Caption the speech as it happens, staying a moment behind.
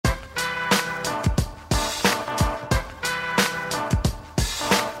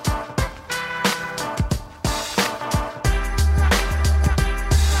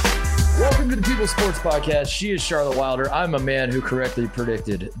Sports Podcast. She is Charlotte Wilder. I'm a man who correctly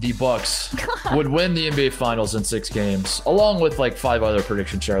predicted the Bucks would win the NBA Finals in 6 games, along with like 5 other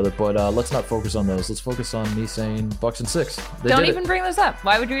predictions, Charlotte. But let's not focus on those. Let's focus on me saying Bucks in 6. Don't even bring those up.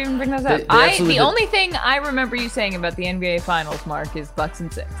 Why would you even bring those up? The only thing I remember you saying about the NBA Finals, Mark, is Bucks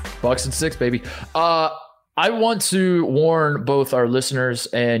in 6. Bucks in 6, baby. I want to warn both our listeners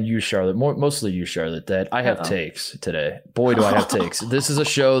and you, Charlotte, mostly you, Charlotte, that I have takes today. Boy, do I have takes. This is a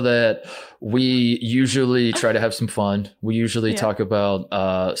show that we usually try to have some fun. We usually talk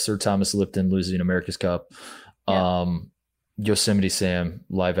about Sir Thomas Lipton losing America's Cup, Yosemite Sam,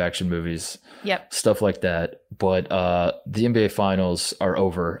 live action movies, stuff like that. But the NBA Finals are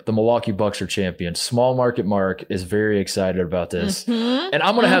over. The Milwaukee Bucks are champions. Small market Mark is very excited about this. And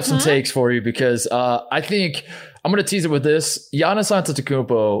I'm going to have some takes for you because I think I'm going to tease it with this. Giannis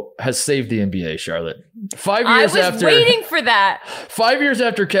Antetokounmpo has saved the NBA, Charlotte. 5 years after. I was waiting for that. 5 years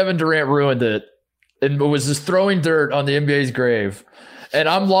after Kevin Durant ruined it and was just throwing dirt on the NBA's grave. And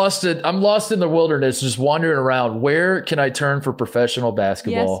I'm lost in the wilderness, just wandering around. Where can I turn for professional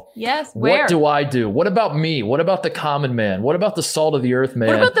basketball? Yes. Where? What do I do? What about me? What about the common man? What about the salt of the earth man?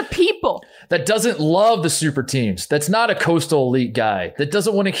 What about the people that doesn't love the super teams? That's not a coastal elite guy. That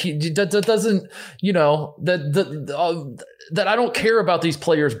doesn't want to. That doesn't. You know that I don't care about these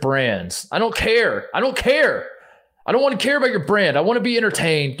players' brands. I don't care. I don't want to care about your brand. I want to be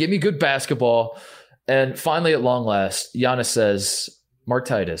entertained. Give me good basketball. And finally, at long last, Giannis says, Mark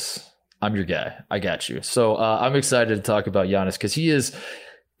Titus, I'm your guy. I got you. So I'm excited to talk about Giannis because he is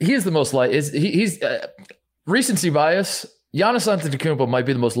the most he's recency bias. Giannis Antetokounmpo might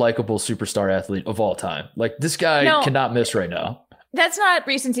be the most likable superstar athlete of all time. Like this guy cannot miss right now. That's not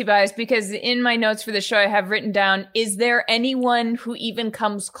recency bias because in my notes for the show, I have written down, is there anyone who even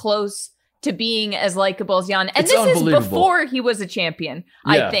comes close to being as likable as Giannis? And this is before he was a champion,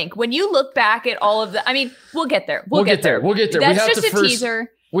 I think. When you look back at all of the, I mean, we'll get there. We'll get there. That's just a teaser.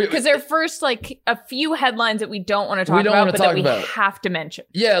 Because they're first like a few headlines that we don't want to talk about, but that we have to mention.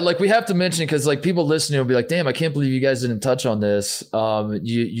 Yeah, like we have to mention because like people listening will be like, damn, I can't believe you guys didn't touch on this.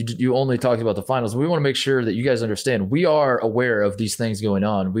 You only talked about the finals. We want to make sure that you guys understand we are aware of these things going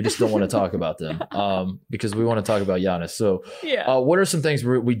on. We just don't want to talk about them because we want to talk about Giannis. So what are some things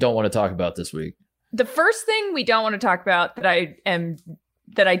we don't want to talk about this week? The first thing we don't want to talk about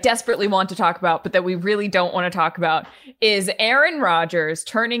that I desperately want to talk about, but that we really don't want to talk about is Aaron Rodgers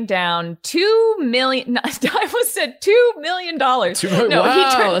turning down $2 million. I almost said $2 million. Wow,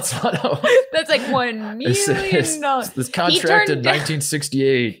 that's not that's like $1 million. This contract in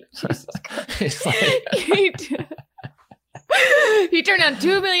 1968. He turned down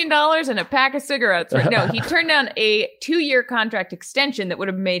 $2 million and a pack of cigarettes. No, he turned down a 2-year contract extension that would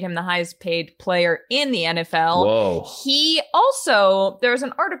have made him the highest paid player in the NFL. Whoa. He also, there was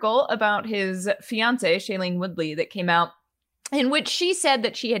an article about his fiance, Shailene Woodley, that came out in which she said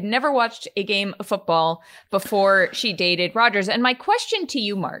that she had never watched a game of football before she dated Rodgers. And my question to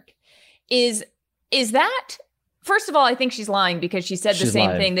you, Mark, is that... First of all, I think she's lying because she said the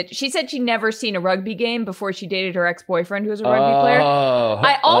same thing that she said she'd never seen a rugby game before she dated her ex-boyfriend who was a rugby player.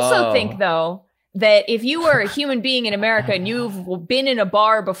 I also think, though, that if you were a human being in America and you've been in a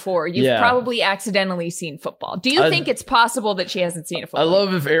bar before, you've probably accidentally seen football. Do you think it's possible that she hasn't seen a football? I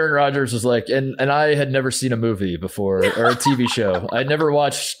love if Aaron Rodgers was like, and I had never seen a movie before or a TV show. I'd never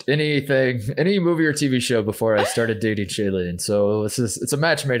watched any movie or TV show before I started dating Shailene. So it's a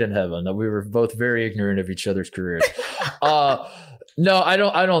match made in heaven that we were both very ignorant of each other's careers. No, I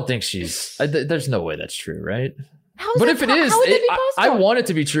don't think there's no way that's true, right? But if it is, I want it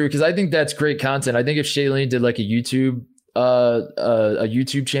to be true because I think that's great content. I think if Shailene did like a YouTube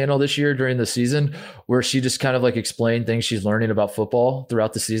channel this year during the season where she just kind of like explained things she's learning about football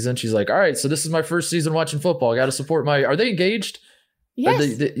throughout the seation. She's like, all right, so this is my first season watching football. I got to support are they engaged?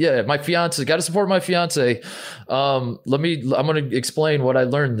 Yes. My fiance. Got to support my fiance. I'm going to explain what I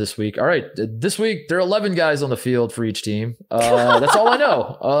learned this week. All right, this week there are 11 guys on the field for each team. That's all I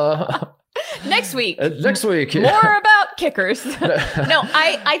know. Next week. More about kickers. No,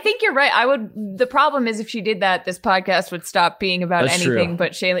 I think you're right. The problem is if she did that, this podcast would stop being about anything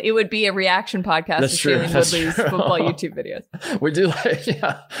but Shailene. It would be a reaction podcast to Shailene Woodley's football YouTube videos. We do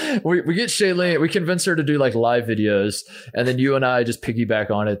we get Shailene, we convince her to do like live videos and then you and I just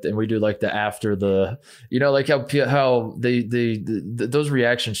piggyback on it and we do like the after the, like how those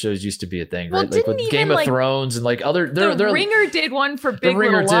reaction shows used to be a thing, right? Like with Game of Thrones and like other, the Ringer did one for Big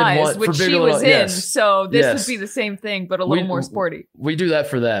Little Lies, which she was in. Yes. So this would be the same thing, but a little more sporty. We do that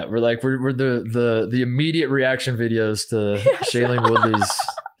for that. We're like, we're the immediate reaction videos to Shailene Woodley's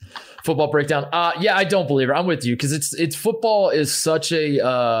Football breakdown. Yeah, I don't believe her. I'm with you because it's football is such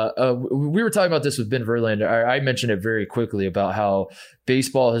a. We were talking about this with Ben Verlander. I mentioned it very quickly about how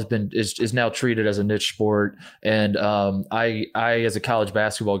baseball is now treated as a niche sport, and I as a college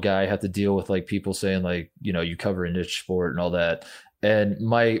basketball guy have to deal with like people saying like you cover a niche sport and all that. And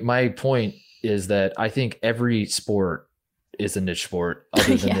my point is that I think every sport is a niche sport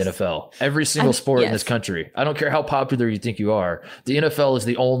other than the NFL. Every single sport in this country. I don't care how popular you think you are. The NFL is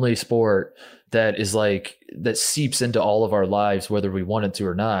the only sport that is like that seeps into all of our lives, whether we want it to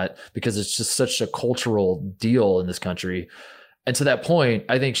or not, because it's just such a cultural deal in this country. And to that point,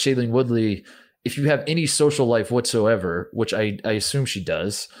 I think Shailene Woodley, if you have any social life whatsoever, which I assume she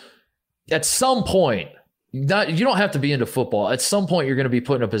does, at some point, you don't have to be into football. At some point, you're going to be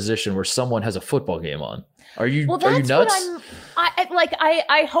put in a position where someone has a football game on. Are you nuts?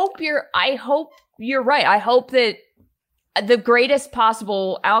 I hope you're right. I hope that the greatest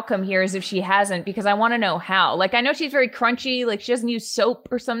possible outcome here is if she hasn't, because I want to know how. Like, I know she's very crunchy. Like, she doesn't use soap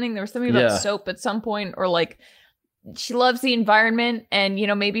or something. There was something about soap at some point, or like she loves the environment, and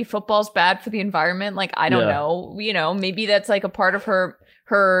maybe football's bad for the environment. Like, I don't know. Maybe that's like a part of her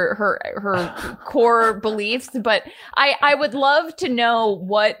core beliefs. But I would love to know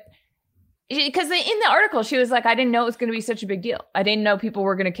what. Because in the article, she was like, I didn't know it was going to be such a big deal. I didn't know people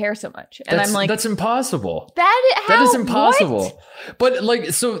were going to care so much. And I'm like, that's impossible. That is impossible. What? But like,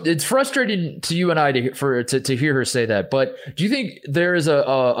 so it's frustrating to you and I to hear her say that. But do you think there is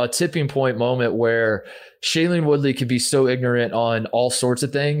a tipping point moment where Shailene Woodley could be so ignorant on all sorts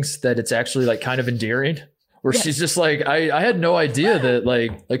of things that it's actually like kind of endearing? Where she's just like, I had no idea that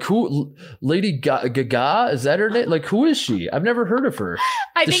like who Lady Gaga, is that her name? Like, who is she? I've never heard of her.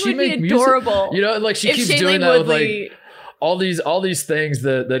 I think it would be adorable. Like she keeps doing that with like all these things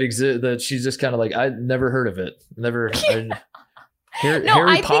that exist that she's just kind of like, I never heard of it.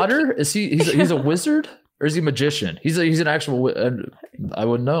 Harry Potter? Is he's a wizard? Or is he a magician? He's an actual. I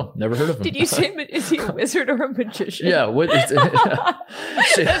wouldn't know. Never heard of him. Did you say is he a wizard or a magician? Yeah.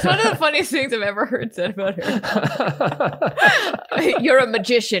 That's one of the funniest things I've ever heard said about her. You're a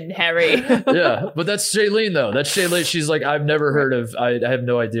magician, Harry. Yeah, but that's Shailene though. That's Shailene. She's like, I've never heard of. I have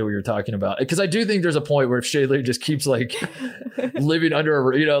no idea what you're talking about. Because I do think there's a point where if Shailene just keeps like living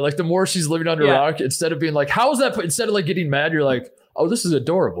under a, like the more she's living under a rock, instead of being like, how is that? Instead of like getting mad, you're like, oh, this is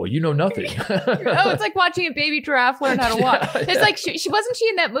adorable. You know nothing. It's like watching a baby giraffe learn how to walk. It's like she wasn't she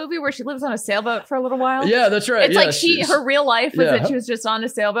in that movie where she lives on a sailboat for a little while? Yeah, that's right. It's like her real life was that she was just on a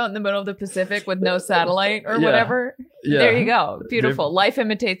sailboat in the middle of the Pacific with no satellite or whatever. Yeah. There you go. Beautiful. Life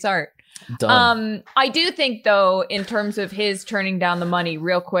imitates art. Done. I do think though, in terms of his turning down the money,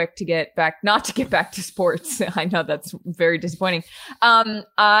 real quick not to get back to sports. I know that's very disappointing.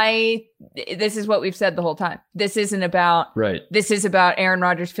 This is what we've said the whole time. This isn't about This is about Aaron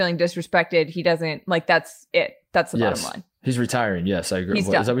Rodgers feeling disrespected. He doesn't like. That's it. That's the bottom line. He's retiring. Yes, I agree. Is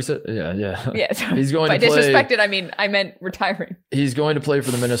that what we said? Yeah. He's going by to play. Disrespected, I meant retiring. He's going to play for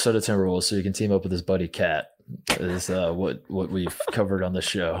the Minnesota Timberwolves, so he can team up with his buddy Cat. Is what we've covered on the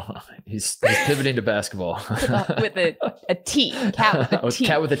show. He's pivoting to basketball with a T. Cat with a T.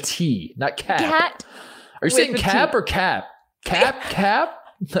 Cat with a T, not cat. Cat. Are you saying cap or cap? Cap.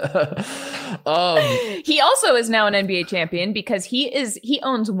 He also is now an NBA champion because he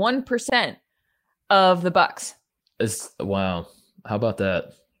owns 1% of the Bucks. Wow. How about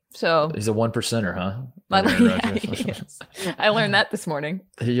that? So he's a 1%er, huh? I learned that this morning.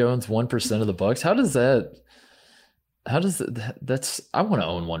 He owns 1% of the Bucks. How does that? That's I want to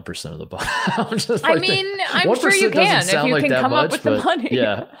own 1% of the Bucks. I'm sure you can if you can come up with the money.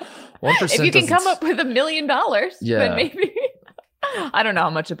 Yeah, 1%. If you can come up with $1 million, then maybe. I don't know how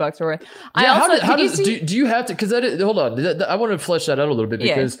much the Bucks are worth. Do you have to? Because hold on, I want to flesh that out a little bit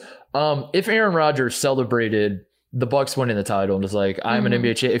because if Aaron Rodgers celebrated the Bucks winning the title and was like, I'm an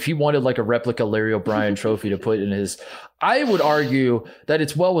NBA champ. If he wanted like a replica Larry O'Brien trophy to put in his, I would argue that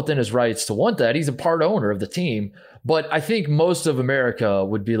it's well within his rights to want that. He's a part owner of the team. But I think most of America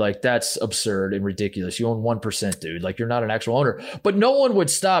would be like, that's absurd and ridiculous. You own 1%, dude. Like, you're not an actual owner. But no one would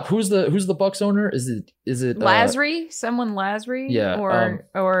stop. Who's the Bucks owner? Is it Lasry? Someone Lasry? Yeah.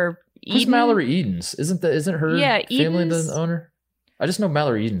 Or Eden? Who's Mallory Edens? Isn't her family Edens? the owner? I just know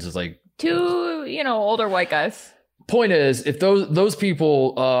Mallory Edens is like two, older white guys. Point is, if those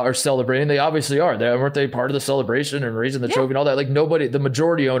people are celebrating, they obviously are. Weren't they part of the celebration and raising the trophy and all that? Like nobody, the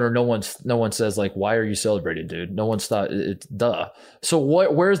majority owner, no one says like, why are you celebrating, dude? No one's thought it's duh. So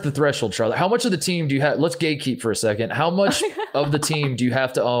where's the threshold, Charlotte? How much of the team do you have? Let's gatekeep for a second. How much of the team do you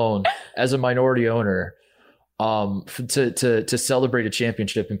have to own as a minority owner to celebrate a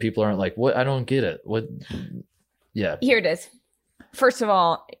championship? And people aren't like, what? I don't get it. What? Yeah. Here it is. First of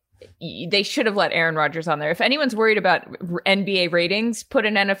all, they should have let Aaron Rodgers on there. If anyone's worried about NBA ratings, put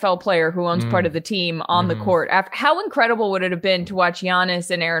an NFL player who owns part of the team on the court. How incredible would it have been to watch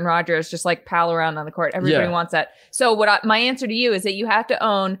Giannis and Aaron Rodgers just like pal around on the court? Everybody wants that. So my answer to you is that you have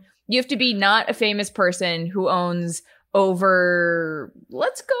to be not a famous person who owns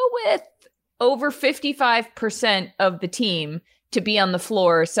let's go with over 55% of the team to be on the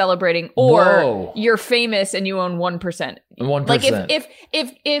floor celebrating, or you're famous and you own 1%. 1%. Like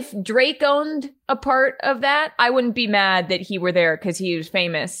if Drake owned a part of that, I wouldn't be mad that he were there because he was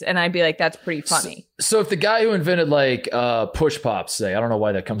famous, and I'd be like, that's pretty funny. So if the guy who invented like push pops, say, I don't know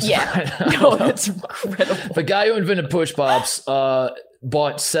why that comes to mind. No, that's incredible. The guy who invented push pops bought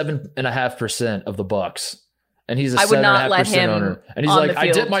 7.5% of the Bucks. And he's a 7.5% owner. And he's like,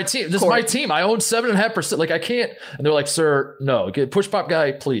 I did my team. This is my team. I own 7.5%. Like, I can't. And they're like, sir, no. Push pop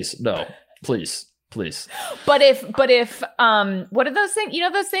guy, please. No. Please. But if what are those things? You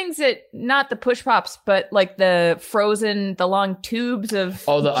know, those things that, not the push pops, but like the frozen, the long tubes of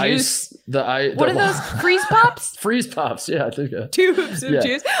the juice. ice. What are those? Freeze pops? Freeze pops. Yeah, I think. Tubes of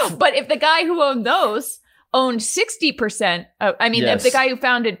juice. But if the guy who owned those owned 60%, if the guy who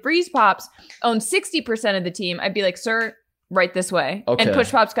founded Freeze Pops owned 60% of the team, I'd be like, sir, right this way. Okay. And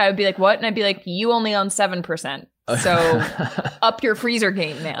Push Pops guy would be like, what? And I'd be like, you only own 7%. So up your freezer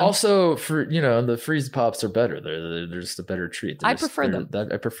game, man. Also, the Freeze Pops are better. They're just a better treat. I prefer them.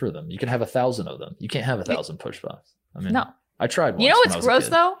 I prefer them. You can have 1,000 of them. You can't have 1,000 Push Pops. I mean, no. I tried once. You know what's gross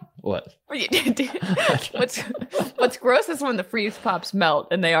though? What? What's gross is when the Freeze Pops melt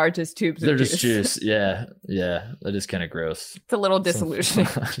and they are just tubes of juice. They're just juice. Yeah. That is kind of gross. It's a little disillusioning.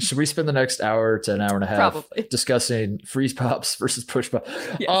 Should we spend the next hour to an hour and a half discussing Freeze Pops versus Push Pops?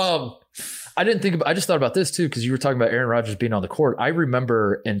 Yes. I just thought about this too, because you were talking about Aaron Rodgers being on the court. I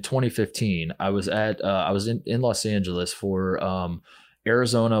remember in 2015, I was in Los Angeles for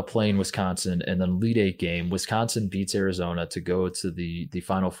Arizona playing Wisconsin, and then Elite Eight game. Wisconsin beats Arizona to go to the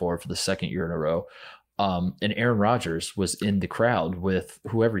Final Four for the second year in a row. And Aaron Rodgers was in the crowd with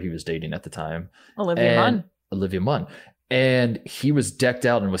whoever he was dating at the time. Olivia Munn. And he was decked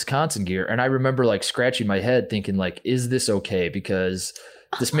out in Wisconsin gear. And I remember like scratching my head thinking like, is this okay? Because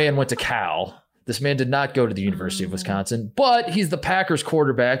this man went to Cal. This man did not go to the University of Wisconsin, but he's the Packers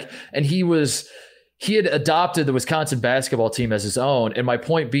quarterback, and he had adopted the Wisconsin basketball team as his own. And my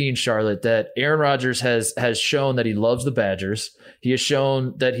point being, Charlotte, that Aaron Rodgers has shown that he loves the Badgers. He has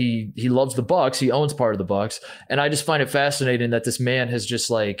shown that he loves the Bucks. He owns part of the Bucks. And I just find it fascinating that this man has just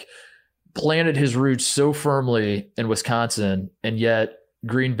like planted his roots so firmly in Wisconsin, and yet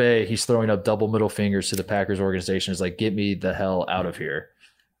Green Bay, he's throwing up double middle fingers to the Packers organization. Is like, get me the hell out of here.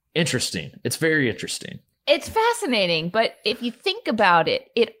 Interesting. It's very interesting. It's fascinating, but if you think about it,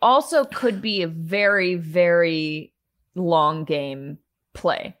 it also could be a very, very long game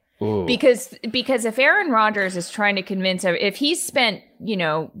play. Ooh. Because if Aaron Rodgers is trying to convince, if he's spent,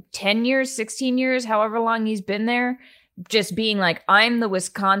 10 years, 16 years, however long he's been there, just being like, I'm the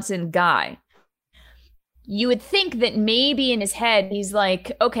Wisconsin guy, you would think that maybe in his head, he's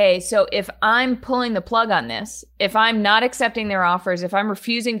like, okay, so if I'm pulling the plug on this, if I'm not accepting their offers, if I'm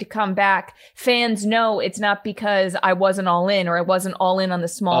refusing to come back, fans know it's not because I wasn't all in, or I wasn't all in on the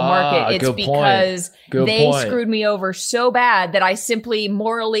small market. It's because they screwed me over so bad that I simply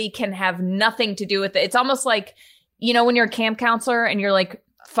morally can have nothing to do with it. It's almost like, when you're a camp counselor and you're like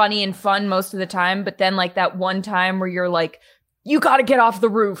funny and fun most of the time, but then like that one time where you're like, you got to get off the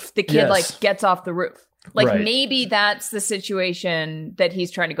roof. The kid like gets off the roof. Like maybe that's the situation that he's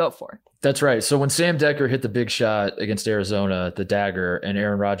trying to go for. That's right. So when Sam Decker hit the big shot against Arizona, the dagger, and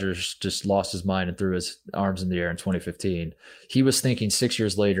Aaron Rodgers just lost his mind and threw his arms in the air in 2015, he was thinking 6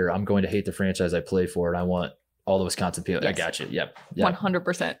 years later, I'm going to hate the franchise I play for, and I want all the Wisconsin people. Yes. I got you. Yep.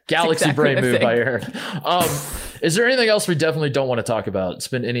 100%. Galaxy exactly brain move by Aaron. Is there anything else we definitely don't want to talk about?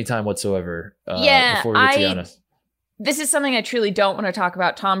 Spend any time whatsoever before we get to Giannis? This is something I truly don't want to talk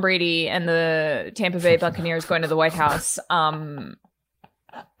about. Tom Brady and the Tampa Bay Buccaneers going to the White House. I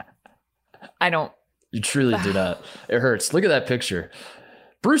don't. You truly do not. It hurts. Look at that picture.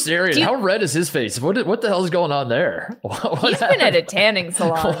 Bruce Arians, how red is his face? What the hell is going on there? He's been at a tanning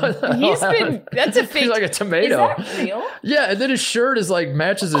salon. That's a fake. He's like a tomato. Is that real? Yeah, and then his shirt is like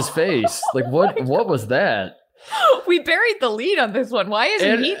matches his face. Like what was that? We buried the lead on this one. Why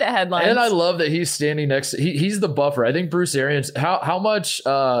isn't he the headline? And I love that he's standing next. He's the buffer. I think Bruce Arians. How much?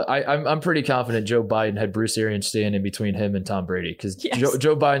 I'm pretty confident Joe Biden had Bruce Arians stand in between him and Tom Brady, because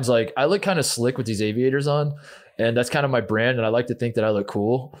Joe Biden's like, I look kind of slick with these aviators on, and that's kind of my brand, and I like to think that I look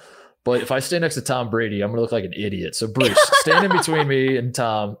cool. But if I stay next to Tom Brady, I'm going to look like an idiot. So Bruce, stand in between me and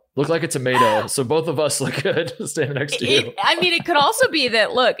Tom. Look like a tomato. So both of us look good standing next to you. It could also be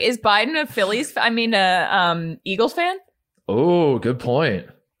that, look, is Biden a Eagles fan? Oh, good point.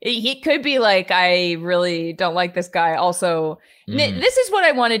 He could be like, I really don't like this guy. Also, this is what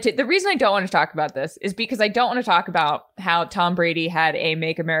I wanted to. The reason I don't want to talk about this is because I don't want to talk about how Tom Brady had a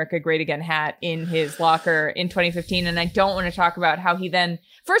Make America Great Again hat in his locker in 2015. And I don't want to talk about how he then,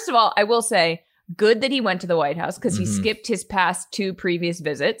 first of all, I will say, good that he went to the White House because he skipped his past 2 previous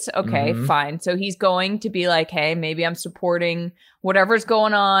visits. Okay, fine. So he's going to be like, hey, maybe I'm supporting whatever's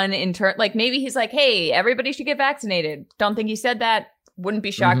going on in turn. Like maybe he's like, hey, everybody should get vaccinated. Don't think he said that. Wouldn't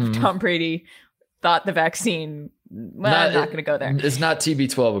be shocked if Tom Brady thought the vaccine. Well, I'm not going to go there. It's not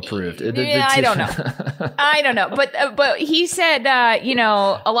TB12 approved. I don't know. I don't know. But he said,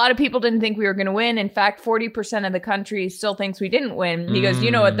 a lot of people didn't think we were going to win. In fact, 40% of the country still thinks we didn't win. He goes, you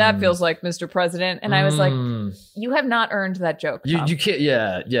know what that feels like, Mr. President. And I was like, you have not earned that joke, Tom. You can't.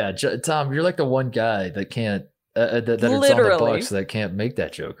 Yeah. Tom, you're like the one guy that can't. That it's on the Bucks that can't make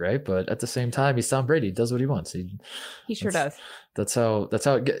that joke, right? But at the same time, he's Tom Brady. He does what he wants. He sure does. That's how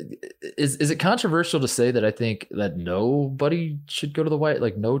is it controversial to say that I think that nobody should go to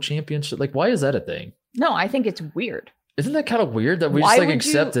the no championship? Like, why is that a thing? No, I think it's weird. Isn't that kind of weird that we just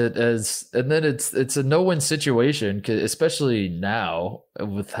accept it as, and then it's a no-win situation, especially now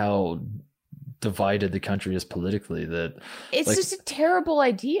with how divided the country is politically, that it's just a terrible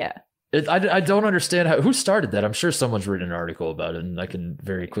idea. I don't understand who started that. I'm sure someone's written an article about it and I can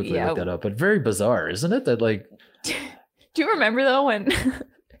very quickly look that up, but very bizarre, isn't it? That do you remember though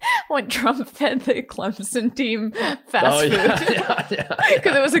when Trump fed the Clemson team fast food? Yeah.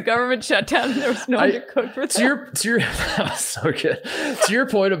 Because it was a government shutdown and there was no one to cook for them. That was so good. To your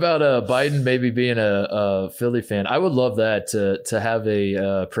point about Biden maybe being a Philly fan, I would love that to have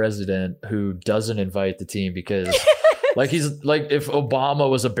a president who doesn't invite the team because he's like if Obama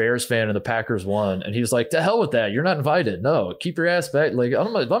was a Bears fan and the Packers won and he was like, to hell with that. You're not invited. No, keep your ass back. Like,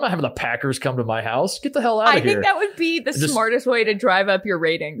 I'm not having the Packers come to my house. Get the hell out of here. I think that would be the smartest way to drive up your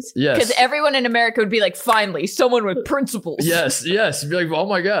ratings. Yes. Because everyone in America would be like, finally, someone with principles. Yes. Be like, oh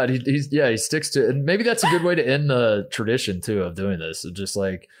my God. He sticks to it. And maybe that's a good way to end the tradition too of doing this. So just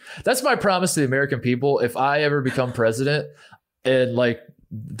like, that's my promise to the American people. If I ever become president and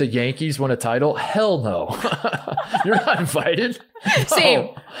the Yankees win a title, hell no. You're not invited. Same.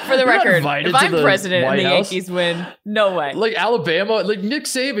 For the record, if I'm president and the Yankees win, no way. Like Alabama, like Nick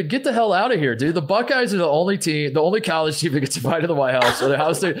Saban, get the hell out of here, dude. The Buckeyes are the only college team that gets invited to the White House. Or the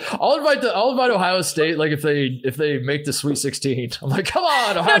Ohio State. I'll invite Ohio State. Like if they make the Sweet 16, I'm like, come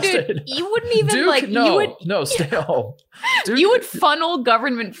on, Ohio State. You wouldn't even Duke, stay home. Duke, you would funnel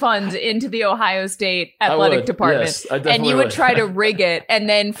government funds into the Ohio State athletic department, yes, and you would try to rig it. And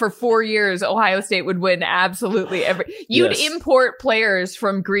then for 4 years, Ohio State would win absolutely every. You'd import players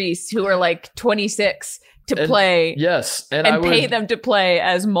from Greece who are like 26 to play. Yes. And pay them to play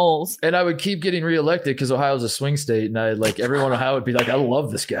as moles. And I would keep getting reelected because Ohio's a swing state. And everyone in Ohio would be like, I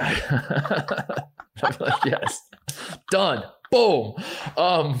love this guy. I'd be like, yes. Done. Boom.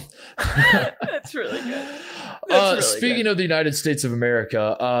 That's really good. Speaking of the United States of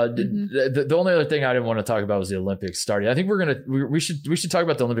America, the only other thing I didn't want to talk about was the Olympics starting. I think we should talk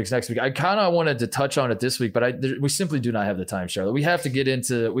about the Olympics next week. I kind of wanted to touch on it this week, but we simply do not have the time, Charlotte. We have to get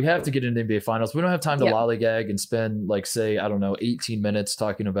into the NBA Finals. We don't have time to lollygag and spend 18 minutes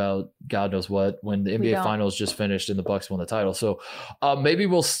talking about God knows what when the NBA Finals just finished and the Bucks won the title. So maybe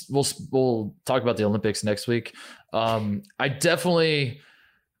we'll talk about the Olympics next week. I definitely.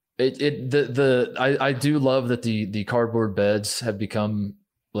 I do love that the cardboard beds have become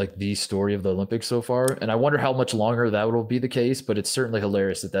like the story of the Olympics so far, and I wonder how much longer that will be the case. But it's certainly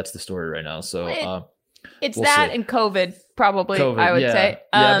hilarious that that's the story right now. So it's we'll see. And COVID probably. I would say,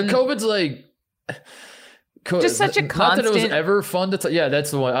 but COVID's like. Just such a constant. Not that it was ever fun to talk. Yeah, that's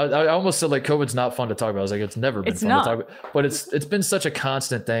the one. I almost said COVID's not fun to talk about. I was like, it's never been fun to talk about. But it's been such a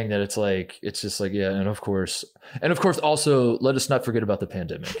constant thing that it's just like, yeah. And of course, also let us not forget about the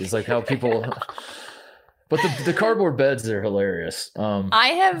pandemic. It's like how people. But the cardboard beds, they're hilarious. I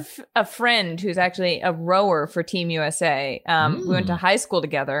have a friend who's actually a rower for Team USA. We went to high school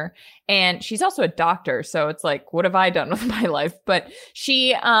together, and she's also a doctor. So it's like, what have I done with my life? But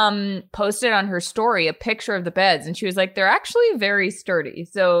she posted on her story a picture of the beds, and she was like, they're actually very sturdy.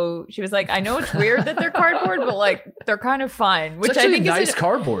 So she was like, I know it's weird that they're cardboard, but they're kind of fine. Which it's actually I think nice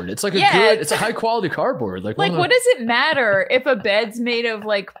cardboard. It's like it's a high quality cardboard. What does it matter if a bed's made of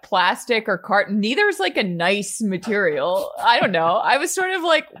plastic or carton? Neither is a nice material. I don't know. I was sort of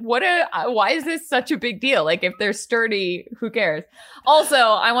like, why is this such a big deal? Like, if they're sturdy, who cares? Also,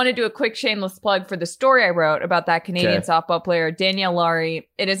 I want to do a quick shameless plug for the story I wrote about that Canadian softball player, Danielle Laurie.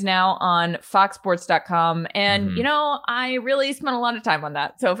 It is now on foxsports.com. And, I really spent a lot of time on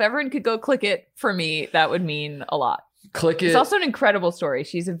that. So if everyone could go click it for me, that would mean a lot. Click it. It's also an incredible story.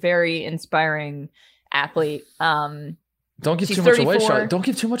 She's a very inspiring athlete. Don't give too much away, Charlotte. Don't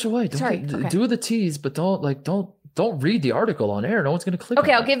give too much away. Do the tease, but don't read the article on air. No one's going to click.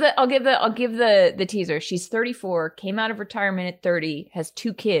 Okay, I'll give the teaser. She's 34, came out of retirement at 30, has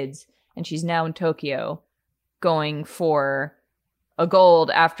 2 kids, and she's now in Tokyo going for a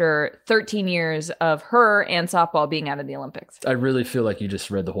gold after 13 years of her and softball being out of the Olympics. I really feel like you just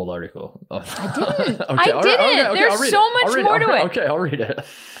read the whole article. I didn't. I didn't. There's so much more to it. Okay, I'll read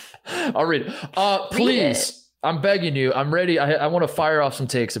it. Please. I'm begging you. I'm ready. I want to fire off some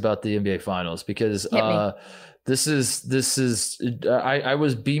takes about the NBA Finals because this is I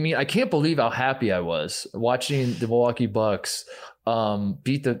was beaming. I can't believe how happy I was watching the Milwaukee Bucks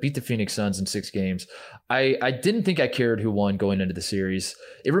beat the Phoenix Suns in 6 games. I didn't think I cared who won going into the series.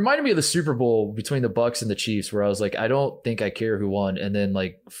 It reminded me of the Super Bowl between the Bucks and the Chiefs, where I was like, I don't think I care who won. And then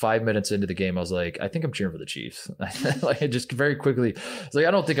like 5 minutes into the game, I was like, I think I'm cheering for the Chiefs. Like, it just very quickly, it's like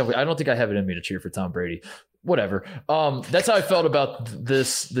I don't think I have it in me to cheer for Tom Brady. Whatever. That's how I felt about the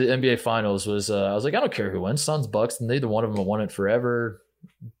NBA Finals. I was like, I don't care who wins, Suns, Bucks, and neither one of them have won it forever.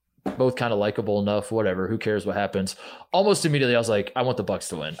 Both kind of likable enough, whatever. Who cares what happens? Almost immediately, I was like, I want the Bucks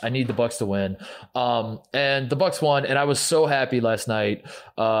to win. I need the Bucks to win. And the Bucks won, and I was so happy last night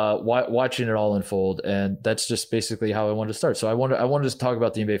watching it all unfold. And that's just basically how I wanted to start. So I wanted to talk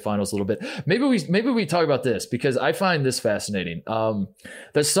about the NBA Finals a little bit. Maybe we talk about this because I find this fascinating.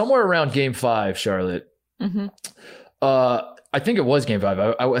 That somewhere around Game 5, Charlotte. Mm-hmm. I think it was Game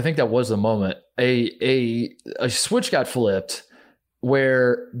 5. I think that was the moment. A switch got flipped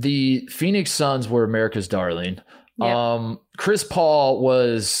where the Phoenix Suns were America's darling. Yep. Chris Paul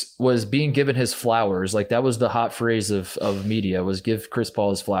was being given his flowers. Like, that was the hot phrase of media, was give Chris Paul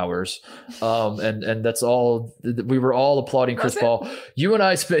his flowers. And that's all. We were all applauding Chris Paul. You and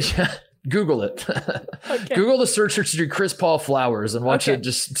I spent. Google it. Okay. Google the search history Chris Paul flowers and watch it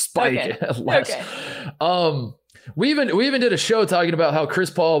just spike. We even did a show talking about how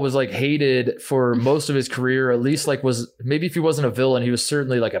Chris Paul was like hated for most of his career, at least like was maybe if he wasn't a villain, he was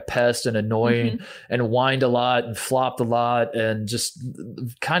certainly like a pest and annoying and whined a lot and flopped a lot and just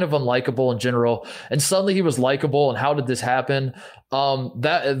kind of unlikable in general. And suddenly he was likable. And how did this happen?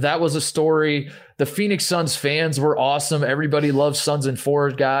 That was a story. The Phoenix Suns fans were awesome. Everybody loved Suns and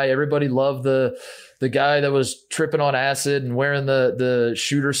Forward guy. Everybody loved the guy that was tripping on acid and wearing the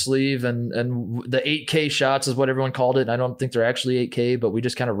shooter sleeve and the 8K shots is what everyone called it. And I don't think they're actually 8K, but we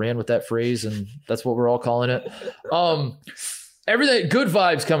just kind of ran with that phrase and that's what we're all calling it. Everything, good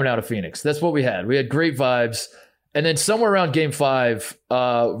vibes coming out of Phoenix. That's what we had. We had great vibes. And then somewhere around Game 5,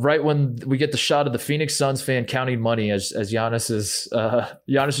 right when we get the shot of the Phoenix Suns fan counting money as Giannis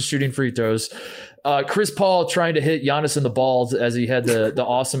is shooting free throws, Chris Paul trying to hit Giannis in the balls as he had the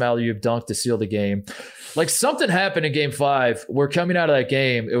awesome alley-oop dunk to seal the game. Like, something happened in Game 5 where coming out of that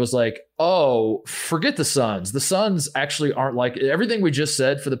game, it was like, oh, forget the Suns. The Suns actually aren't like everything we just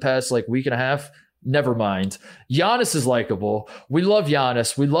said for the past like week and a half. Never mind. Giannis is likable. We love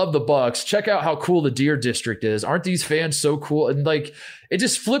Giannis. We love the Bucks. Check out how cool the Deer District is. Aren't these fans so cool? And like, it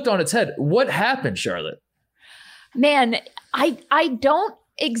just flipped on its head. What happened, Charlotte? Man, I don't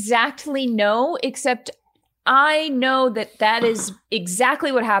exactly know, except I know that is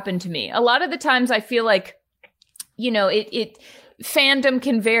exactly what happened to me. A lot of the times I feel like, it fandom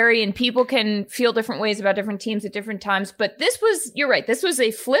can vary and people can feel different ways about different teams at different times. But you're right. This was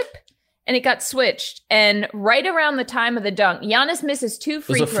a flip. And it got switched. And right around the time of the dunk, Giannis misses 2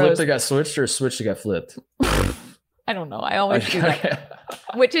 free throws. Was it a flip that got switched or a switch that got flipped? I don't know. I always do that.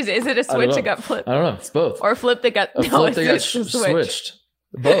 Which is it a switch that got flipped? I don't know. It's both. Or a flip that got switched.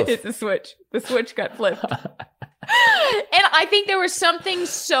 Both. It's a switch. The switch got flipped. And I think there was something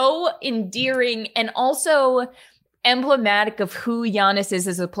so endearing and also emblematic of who Giannis is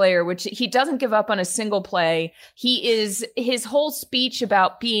as a player, which he doesn't give up on a single play. His whole speech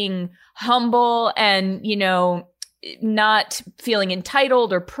about being humble and, not feeling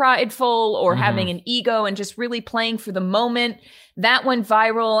entitled or prideful or having an ego and just really playing for the moment. That went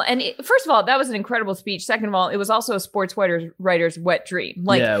viral. And first of all, that was an incredible speech. Second of all, it was also a sports writer's wet dream.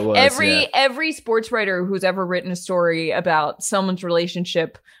 Like, it was, every sports writer who's ever written a story about someone's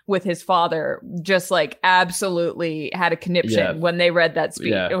relationship with his father just like absolutely had a conniption when they read that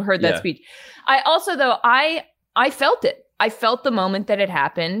speech or heard that speech. I also, though, I felt it. I felt the moment that it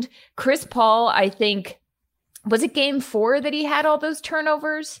happened. Chris Paul, I think, was it game 4 that he had all those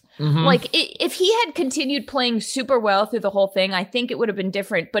turnovers? Mm-hmm. Like if he had continued playing super well through the whole thing, I think it would have been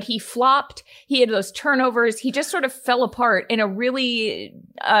different, but he flopped. He had those turnovers. He just sort of fell apart in a really,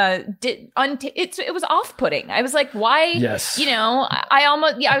 it was off-putting. I was like, why? Yes.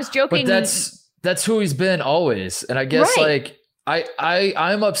 I was joking. But that's who he's been always. And I guess right.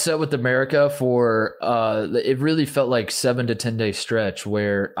 I'm upset with America for it really felt like 7 to 10 day stretch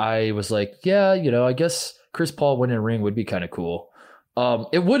where I was like, yeah, I guess Chris Paul winning a ring would be kind of cool.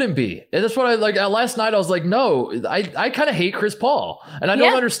 It wouldn't be. And that's what I like. Last night I was like, no, I kind of hate Chris Paul, and I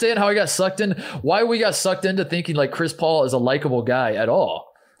don't understand how I got sucked in. Why we got sucked into thinking like Chris Paul is a likable guy at all.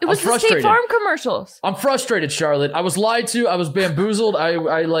 It was the State Farm commercials. I'm frustrated, Charlotte. I was lied to. I was bamboozled.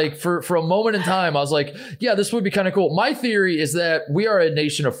 I like for a moment in time, I was like, yeah, this would be kind of cool. My theory is that we are a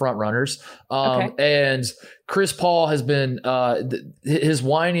nation of front runners. And Chris Paul has been his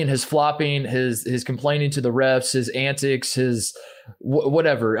whining, his flopping, his complaining to the refs, his antics, his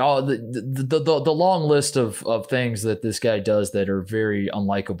whatever, the long list of things that this guy does that are very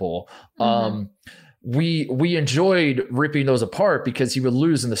unlikable. We enjoyed ripping those apart because he would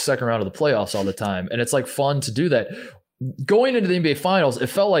lose in the second round of the playoffs all the time. And it's like fun to do that. Going into the NBA Finals, it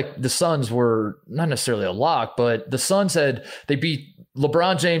felt like the Suns were not necessarily a lock, but the Suns they beat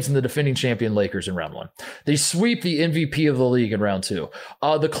LeBron James and the defending champion Lakers in round 1. They sweep the MVP of the league in round 2.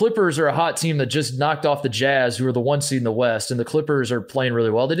 The Clippers are a hot team that just knocked off the Jazz, who are the 1 seed in the West, and the Clippers are playing really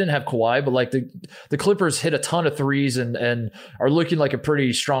well. They didn't have Kawhi, but like the Clippers hit a ton of threes and are looking like a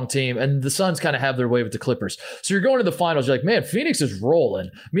pretty strong team. And the Suns kind of have their way with the Clippers. So you're going to the finals, you're like, man, Phoenix is rolling.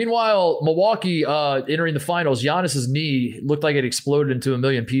 Meanwhile, Milwaukee entering the finals, Giannis's knee looked like it exploded into a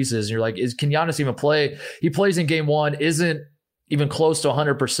million pieces. And you're like, can Giannis even play? He plays in game 1, isn't even close to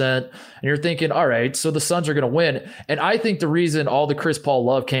 100%. And you're thinking, all right, so the Suns are going to win. And I think the reason all the Chris Paul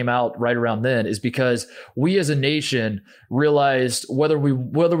love came out right around then is because we as a nation realized whether we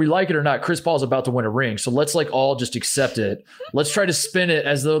like it or not, Chris Paul's about to win a ring. So let's like all just accept it. Let's try to spin it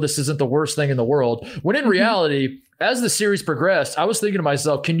as though this isn't the worst thing in the world. When in reality, as the series progressed, I was thinking to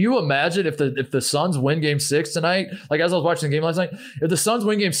myself, can you imagine if the Suns win game 6 tonight? Like as I was watching the game last night, if the Suns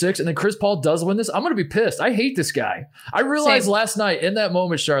win game 6 and then Chris Paul does win this, I'm going to be pissed. I hate this guy. I realized last night in that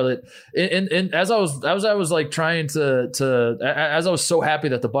moment, Charlotte, and as I was like trying to as I was so happy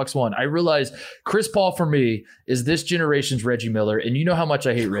that the Bucks won, I realized Chris Paul for me is this generation's Reggie Miller. And you know how much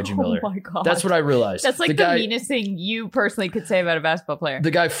I hate Reggie Miller. Oh my God. That's what I realized. That's like the meanest thing you personally could say about a basketball player.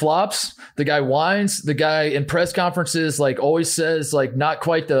 The guy flops, the guy whines, the guy in press conferences like always says like not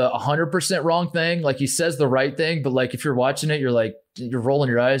quite the 100% wrong thing. Like he says the right thing, but like if you're watching it, you're like, you're rolling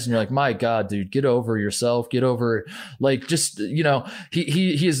your eyes and you're like, my God, dude, get over yourself. Get over, like, just,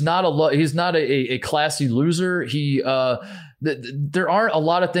 he is not he's not a classy loser. There aren't a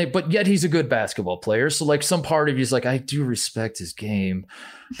lot of things, but yet he's a good basketball player. So like some part of you is like, I do respect his game.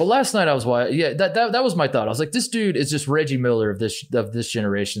 But last night I was that was my thought. I was like, this dude is just Reggie Miller of this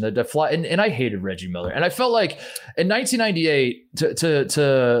generation that fly. And I hated Reggie Miller. And I felt like in 1998,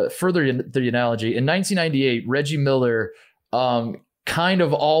 to further the analogy, in 1998, Reggie Miller kind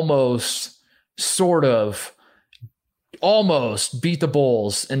of almost beat the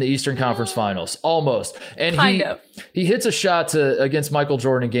Bulls in the Eastern Conference Finals. Almost. And he hits a shot against Michael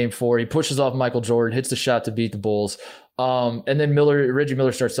Jordan in game 4. He pushes off Michael Jordan, hits the shot to beat the Bulls. And then Reggie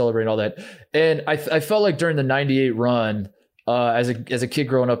Miller starts celebrating all that. And I felt like during the 98 run, as a kid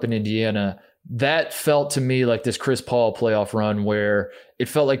growing up in Indiana, that felt to me like this Chris Paul playoff run where it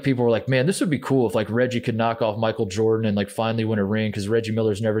felt like people were like, man, this would be cool if like Reggie could knock off Michael Jordan and like finally win a ring, because Reggie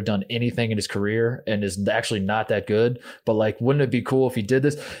Miller's never done anything in his career and is actually not that good. But like, wouldn't it be cool if he did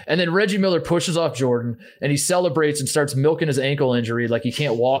this? And then Reggie Miller pushes off Jordan and he celebrates and starts milking his ankle injury like he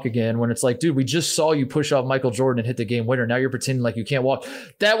can't walk again, when it's like, dude, we just saw you push off Michael Jordan and hit the game winner. Now you're pretending like you can't walk.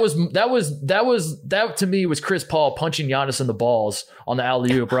 That to me was Chris Paul punching Giannis in the balls on the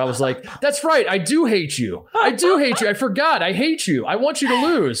alley-oop, where I was like, that's right, I do hate you. I forgot. I hate you. I want you to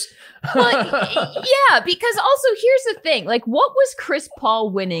lose. Well, yeah, because also here's the thing. Like, what was Chris Paul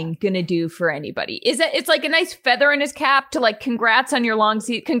winning gonna do for anybody? It's like a nice feather in his cap to like, congrats on your long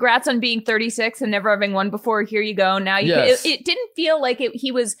season, congrats on being 36 and never having won before. Here you go. Now it didn't feel like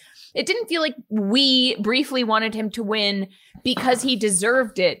it didn't feel like we briefly wanted him to win because he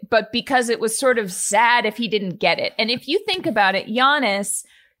deserved it, but because it was sort of sad if he didn't get it. And if you think about it, Giannis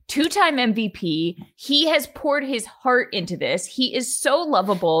 2-time MVP. He has poured his heart into this. He is so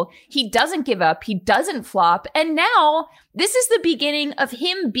lovable. He doesn't give up. He doesn't flop. And now this is the beginning of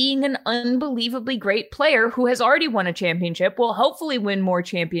him being an unbelievably great player who has already won a championship, will hopefully win more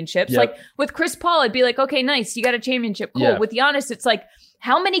championships. Yep. Like with Chris Paul, I'd be like, okay, nice. You got a championship. Cool. Yeah. With Giannis, it's like,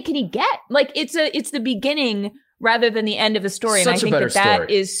 how many can he get? Like it's the beginning rather than the end of the story. Such and I think that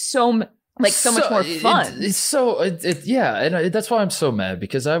is so much more fun. That's why I'm so mad,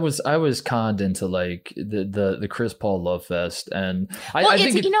 because I was conned into like the Chris Paul love fest, and I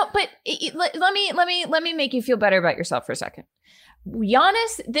think let me make you feel better about yourself for a second.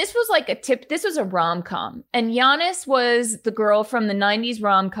 Giannis, this was a rom-com, and Giannis was the girl from the 90s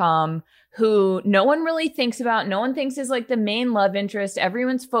rom-com who no one really thinks about. No one thinks is like the main love interest.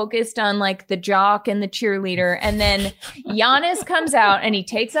 Everyone's focused on like the jock and the cheerleader. And then Giannis comes out and he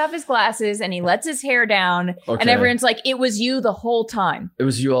takes off his glasses and he lets his hair down. Okay. And everyone's like, it was you the whole time. It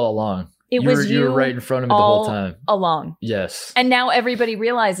was you all along. You were right in front of me the whole time. Along. Yes. And now everybody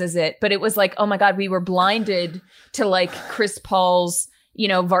realizes it. But it was like, oh my God, we were blinded to like Chris Paul's,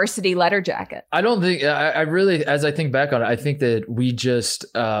 varsity letter jacket. I don't think I really, as I think back on it, I think that we just,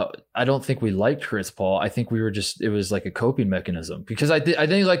 I don't think we liked Chris Paul. I think we were it was like a coping mechanism, because I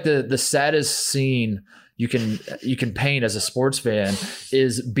think like the saddest scene you can paint as a sports fan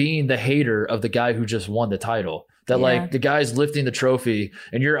is being the hater of the guy who just won the title. That like the guy's lifting the trophy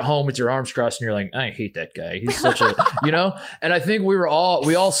and you're at home with your arms crossed and you're like, I hate that guy. He's such a, and I think we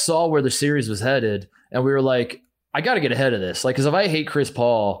all saw where the series was headed, and we were like, I got to get ahead of this. Like, because if I hate Chris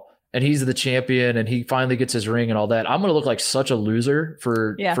Paul and he's the champion and he finally gets his ring and all that, I'm going to look like such a loser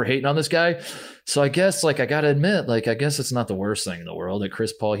for hating on this guy. So I guess like, I got to admit, like, I guess it's not the worst thing in the world that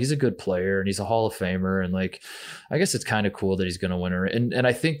Chris Paul, he's a good player and he's a Hall of Famer. And like, I guess it's kind of cool that he's going to win her. And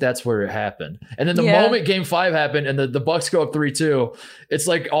I think that's where it happened. And then the moment Game 5 happened and the Bucks go up 3-2, it's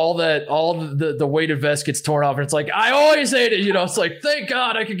like all the weighted vest gets torn off. And it's like, I always hate it. It's like, thank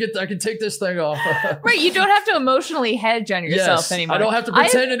God I can take this thing off. Right. You don't have to emotionally hedge on yourself anymore. I don't have to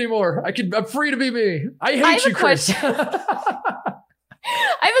pretend anymore. I'm free to be me. I hate you, Chris.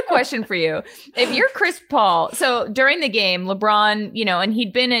 I have a question for you. If you're Chris Paul, so during the game, LeBron, and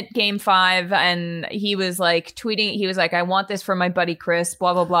he'd been at Game 5 and he was like tweeting, he was like, I want this for my buddy Chris,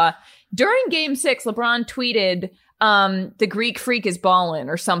 blah, blah, blah. During Game 6, LeBron tweeted, the Greek freak is ballin'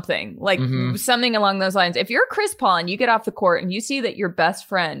 or something, like something along those lines. If you're Chris Paul and you get off the court and you see that your best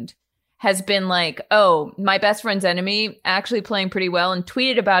friend has been like, oh, my best friend's enemy actually playing pretty well, and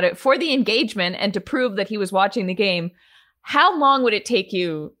tweeted about it for the engagement and to prove that he was watching the game, how long would it take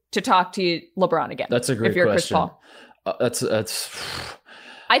you to talk to LeBron again? That's a great question. If you're Chris Paul. That's.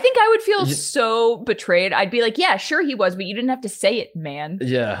 I think I would feel so betrayed. I'd be like, yeah, sure he was, but you didn't have to say it, man.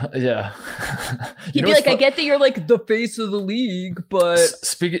 Yeah. He'd be like, I get that you're like the face of the league, but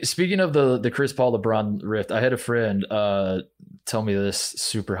speaking of the Chris Paul LeBron rift, I had a friend tell me this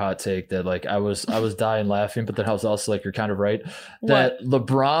super hot take that like I was dying laughing, but then I was also like, you're kind of right. That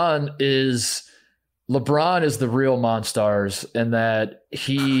LeBron is the real Monstars, and that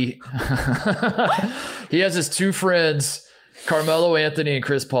he he has his two friends, Carmelo Anthony and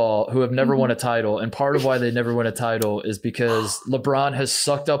Chris Paul, who have never won a title. And part of why they never win a title is because LeBron has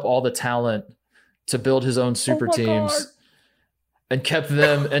sucked up all the talent to build his own super teams and kept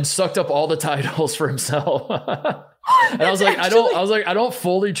them and sucked up all the titles for himself. And I was like, I don't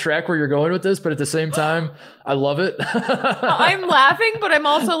fully track where you're going with this, but at the same time, I love it. I'm laughing, but I'm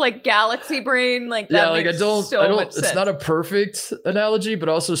also like galaxy brain. Like, that makes so much sense. It's not a perfect analogy, but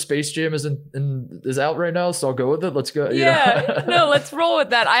also Space Jam is out right now, so I'll go with it. Let's go. No, let's roll with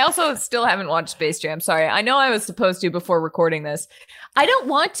that. I also still haven't watched Space Jam. Sorry. I know I was supposed to before recording this. I don't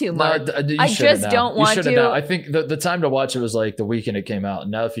want to, Mark. No, I just don't want to. I think the time to watch it was like the weekend it came out.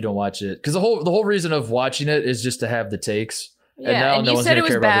 And now if you don't watch it, because the whole reason of watching it is just to have the takes. Yeah, and you said it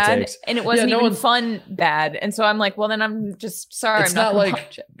was bad, and it wasn't even fun bad. And so I'm like, well, then I'm just sorry. It's not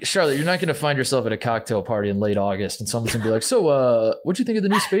like, Charlotte, you're not going to find yourself at a cocktail party in late August and someone's going to be like, so what'd you think of the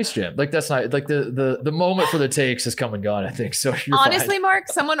new Space Jam? Like, that's not like the moment for the takes has come and gone, I think. So honestly, fine. Mark,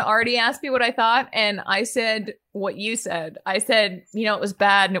 someone already asked me what I thought, and I said what you said. I said, it was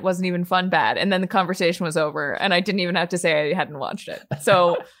bad and it wasn't even fun bad. And then the conversation was over and I didn't even have to say I hadn't watched it.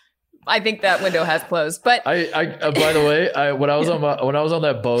 So I think that window has closed. But I by the way, when I was on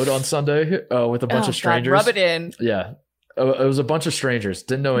that boat on Sunday with a bunch of strangers, God, rub it in. Yeah, it was a bunch of strangers.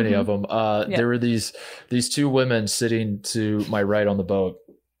 Didn't know any of them. There were these two women sitting to my right on the boat,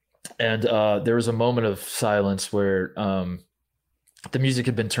 and there was a moment of silence where the music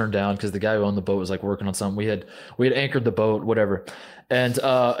had been turned down because the guy who owned the boat was like working on something. We had anchored the boat, whatever. And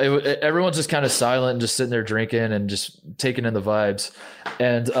everyone's just kind of silent and just sitting there drinking and just taking in the vibes.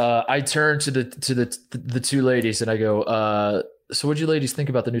 And I turned to the two ladies and I go, so what'd you ladies think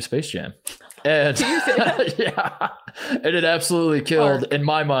about the new Space Jam? And yeah, and it absolutely killed in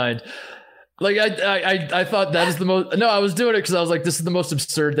my mind. Like I thought that is the most. No, I was doing it because I was like, this is the most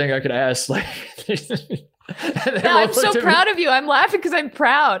absurd thing I could ask. Like, I'm so proud of you. I'm laughing because I'm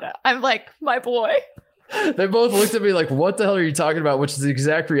proud. I'm like, my boy. They both looked at me like, what the hell are you talking about? Which is the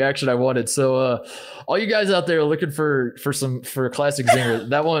exact reaction I wanted. So all you guys out there looking for a classic zinger,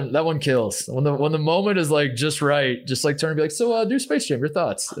 that one kills. When the moment is like just right, just like turn and be like, so new Space Jam, your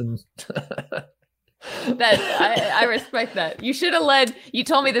thoughts? And that I respect that. You should have led. You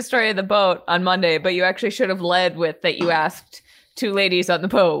told me the story of the boat on Monday, but you actually should have led with that. You asked two ladies on the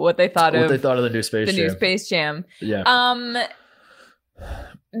boat what they thought of the new Space Jam. New Space Jam. Yeah.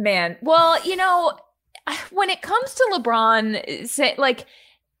 Man. Well, you know, when it comes to LeBron, like,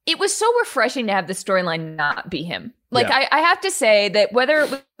 it was so refreshing to have the storyline not be him. Like, yeah. I have to say that whether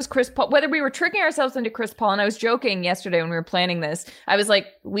it was Chris Paul, whether we were tricking ourselves into Chris Paul, and I was joking yesterday when we were planning this, I was like,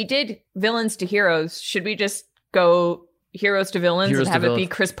 we did villains to heroes. Should we just go heroes to villains and have it be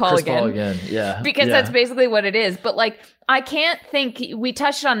Chris Paul again? Yeah. Because that's basically what it is. But like, I can't think, we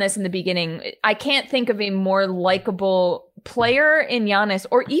touched on this in the beginning, I can't think of a more likable player in Giannis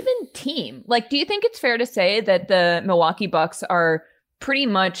or even team. Like, do you think it's fair to say that the Milwaukee Bucks are pretty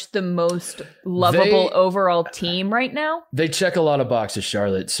much the most lovable overall team right now? They check a lot of boxes,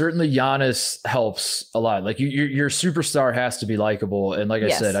 Charlotte. Certainly Giannis helps a lot. Like, your superstar has to be likable. And like I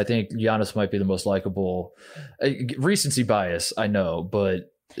said, I think Giannis might be the most likable. Recency bias, I know, but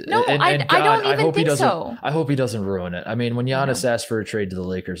no, God, I don't even think so. I hope he doesn't ruin it. I mean, when Giannis asked for a trade to the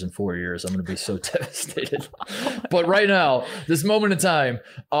Lakers in 4 years, I'm going to be so devastated. But right now, this moment in time,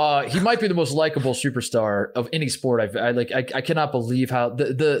 he might be the most likable superstar of any sport. I cannot believe how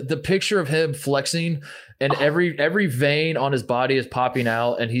the picture of him flexing and every vein on his body is popping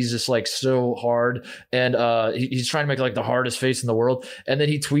out, and he's just like so hard, and he's trying to make like the hardest face in the world, and then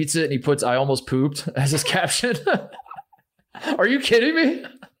he tweets it and he puts "I almost pooped" as his caption. Are you kidding me?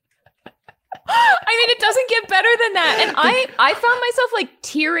 I mean, it doesn't get better than that. And I found myself like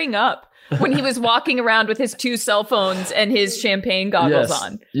tearing up when he was walking around with his two cell phones and his champagne goggles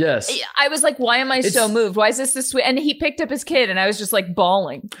on. Yes. I was like, why am I so moved? Why is this sweet? And he picked up his kid and I was just like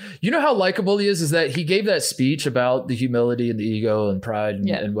bawling. You know how likable he is that he gave that speech about the humility and the ego and pride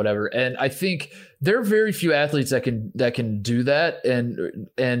and whatever. And I think there are very few athletes that can do that.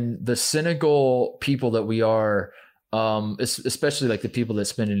 And the cynical people that we are, especially like the people that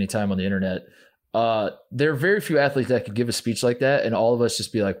spend any time on the internet, there are very few athletes that could give a speech like that, and all of us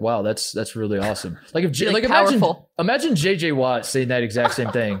just be like, "Wow, that's really awesome." Like if imagine JJ Watt saying that exact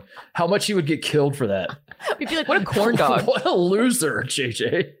same thing, how much he would get killed for that. We'd be like, "What a corn dog! What a loser,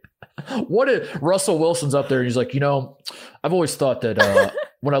 JJ!" What a Russell Wilson's up there, and he's like, I've always thought that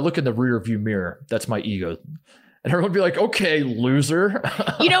when I look in the rear view mirror, that's my ego. And everyone would be like, okay, loser.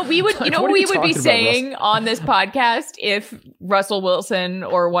 We would, like, what we would be saying on this podcast if Russell Wilson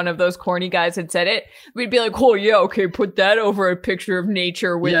or one of those corny guys had said it. We'd be like, oh, yeah, okay, put that over a picture of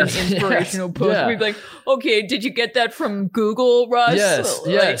nature with an inspirational post. Yeah. We'd be like, okay, did you get that from Google, Russ?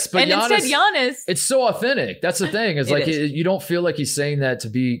 Yes. But and Giannis, instead, Giannis. It's so authentic. That's the thing. Is like, you don't feel like he's saying that to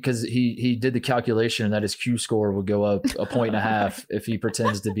be, because he did the calculation that his Q score would go up 1.5 points if he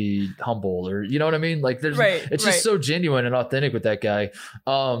pretends to be humble, or, you know what I mean? Like, it's just so genuine and authentic with that guy.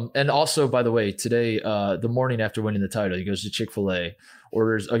 And also, by the way, today, the morning after winning the title, he goes to Chick-fil-A,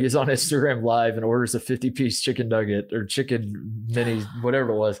 he's on Instagram Live and orders a 50-piece chicken nugget or chicken mini,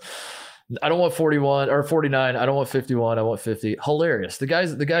 whatever it was. I don't want 41 or 49. I don't want 51. I want 50. Hilarious. The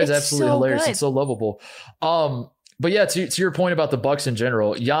guy's absolutely so hilarious. It's so lovable. But yeah, to your point about the Bucks in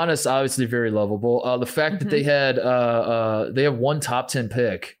general, Giannis obviously very lovable. The fact that they have one top 10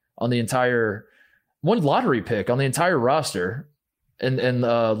 pick on the entire. One lottery pick on the entire roster, and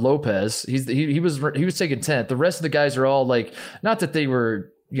Lopez, he was taking 10th. The rest of the guys are all like, not that they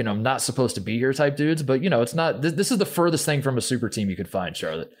were not supposed to be here type dudes, but it's not. This is the furthest thing from a super team you could find,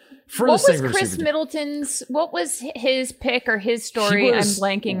 Charlotte. What was Chris Middleton's? What was his pick or his story? I'm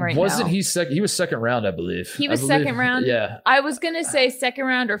blanking right now. Wasn't he second? He was second round, I believe. He was second round. Yeah, I was gonna say second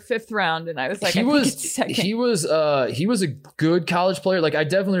round or fifth round, and I was like, I think it's second. He was a good college player. Like, I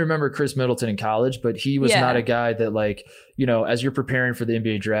definitely remember Chris Middleton in college, but he was not a guy that, like, as you're preparing for the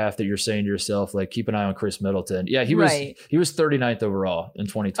NBA draft, that you're saying to yourself, like, keep an eye on Chris Middleton. Yeah, he was 39th overall in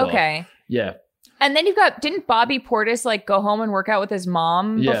 2012. Okay. Yeah. And then didn't Bobby Portis like go home and work out with his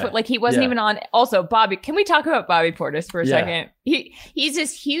mom before? Like he wasn't even on. Also, Bobby, can we talk about Bobby Portis for a second? He's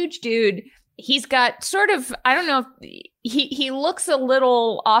this huge dude. He's got sort of, I don't know if he looks a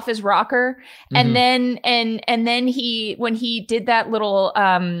little off his rocker. And then when he did that little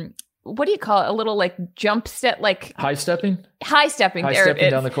what do you call it? A little like jump step, like high stepping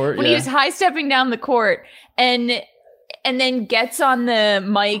down the court. When he was high stepping down the court and then gets on the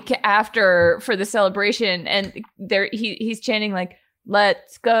mic after for the celebration, and he's chanting like,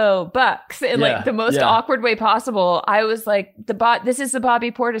 "Let's go Bucks," in like the most awkward way possible. I was like, this is the Bobby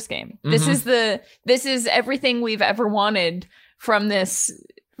Portis game. This is everything we've ever wanted from this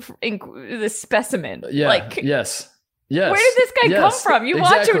specimen. Yeah. Like, yes. Where did this guy come from? You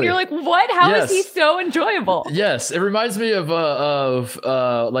watch him and you're like, what? How is he so enjoyable? Yes. It reminds me of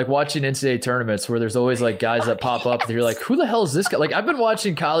like watching NCAA tournaments where there's always like guys that pop up and you're like, who the hell is this guy? Like I've been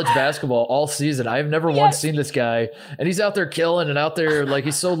watching college basketball all season. I've never once seen this guy, and he's out there killing and out there like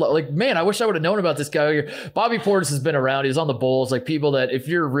he's so like, man, I wish I would have known about this guy. Bobby Portis has been around. He was on the Bulls. Like people that if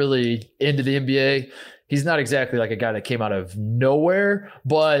you're really into the NBA, he's not exactly like a guy that came out of nowhere,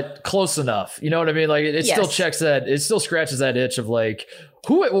 but close enough. You know what I mean? Like it still checks that. It still scratches that itch of like,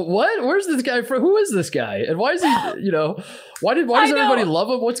 what? Where's this guy from? Who is this guy? And why is he? You know, why does everybody love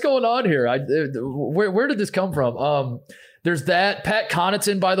him? What's going on here? Where did this come from? There's that. Pat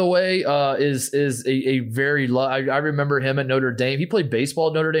Connaughton, by the way, is a very. I remember him at Notre Dame. He played baseball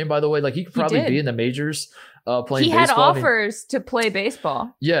at Notre Dame, by the way. Like he could probably be in the majors. Playing he baseball. had offers to play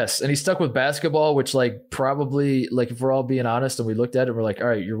baseball. Yes, and he stuck with basketball, which like probably like if we're all being honest and we looked at it, we're like, all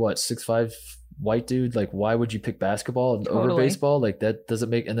right, you're what, 6'5" white dude? Like, why would you pick basketball over baseball? Like that doesn't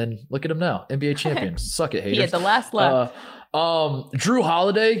make. And then look at him now, NBA champion. Suck it, haters. He had the last laugh. Drew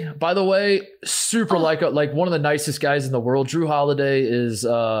Holiday, by the way, super like one of the nicest guys in the world. Drew Holiday is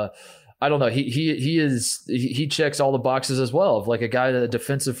I don't know. He checks all the boxes as well of like a guy, a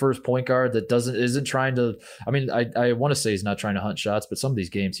defensive first point guard that isn't trying to. I mean, I want to say he's not trying to hunt shots, but some of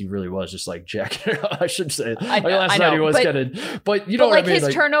these games he really was just like jacking it up. I should say. Last night he was but you know what I mean?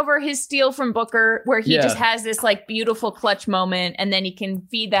 His turnover, his steal from Booker, where he just has this like beautiful clutch moment, and then he can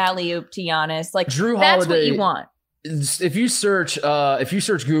feed the alley-oop to Giannis. Like Drew that's Holiday, what you want. If you search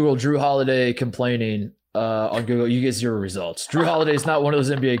Google Drew Holiday complaining. On Google, you get zero results. Drew Holiday is not one of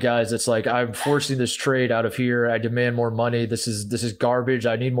those NBA guys that's like, I'm forcing this trade out of here. I demand more money. This is garbage.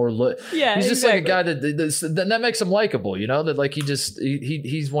 I need more. He's just like a guy that makes him likable. You know that like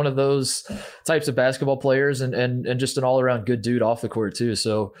he's one of those types of basketball players and just an all around good dude off the court too.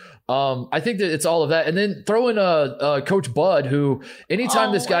 So I think that it's all of that. And then throw in Coach Bud, who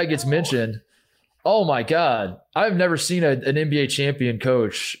anytime this guy gets mentioned. Oh my God. I've never seen an NBA champion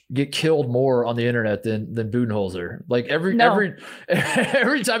coach get killed more on the internet than Budenholzer. Like every time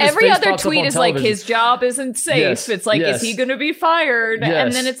every other tweet is like his job isn't safe. Yes, it's like, is he going to be fired? Yes.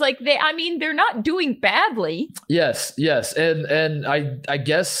 And then it's like they're not doing badly. Yes. And I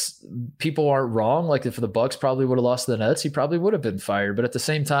guess people aren't wrong. Like if the Bucks probably would have lost to the Nets, he probably would have been fired. But at the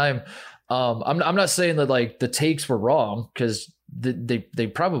same time, I'm not saying that like the takes were wrong because they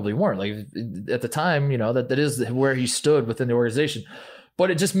probably weren't. Like at the time, you know, that is where he stood within the organization, but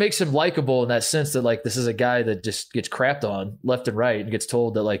it just makes him likable in that sense that like this is a guy that just gets crapped on left and right and gets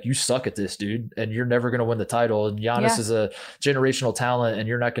told that like you suck at this, dude, and you're never going to win the title, and Giannis is a generational talent and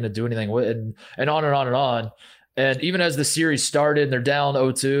you're not going to do anything with it, and on and on and on. And even as the series started and they're down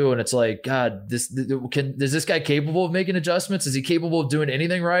 0-2 and it's like, God, is this guy capable of making adjustments? Is he capable of doing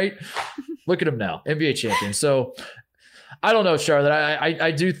anything right? Look at him now, NBA champion. So I don't know, Charlotte. I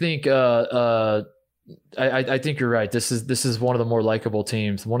do think I think you're right. This is one of the more likable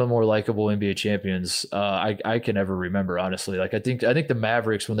teams, one of the more likable NBA champions I can ever remember. Honestly, like I think the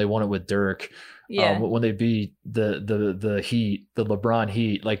Mavericks when they won it with Dirk, when they beat the Heat, the LeBron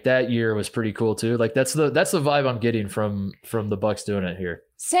Heat, like that year was pretty cool too. Like that's the vibe I'm getting from the Bucks doing it here.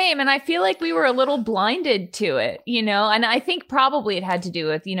 Same. And I feel like we were a little blinded to it, you know, and I think probably it had to do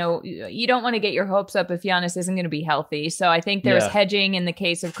with, you know, you don't want to get your hopes up if Giannis isn't going to be healthy. So I think there's hedging in the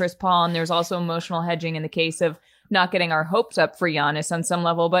case of Chris Paul, and there's also emotional hedging in the case of not getting our hopes up for Giannis on some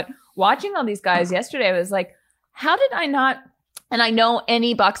level. But watching all these guys yesterday, I was like, how did I not? And I know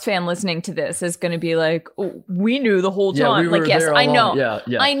any Bucks fan listening to this is going to be like, oh, we knew the whole time. Like, yes, I know. Yeah.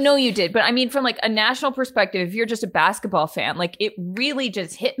 I know you did. But I mean, from like a national perspective, if you're just a basketball fan, like it really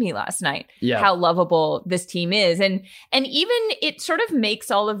just hit me last night how lovable this team is. And even it sort of makes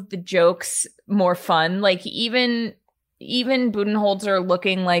all of the jokes more fun. Like even Budenholzer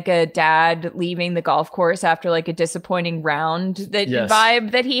looking like a dad leaving the golf course after like a disappointing round,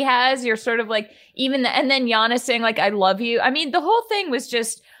 vibe that he has, you're sort of like and then Giannis saying like, I love you. I mean, the whole thing was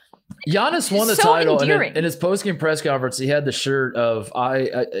just Giannis won the so title, and endearing. in his post-game press conference, he had the shirt of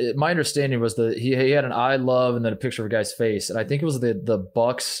my understanding was that he had an "I love" and then a picture of a guy's face, and I think it was the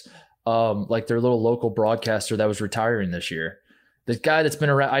Bucks, like their little local broadcaster that was retiring this year. The guy that's been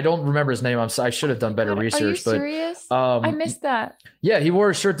around, I don't remember his name. I should have done better research. Are you serious? I missed that. Yeah, he wore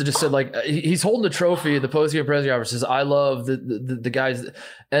a shirt that just said like he's holding the trophy. The post-game press conference says "I love" the guys,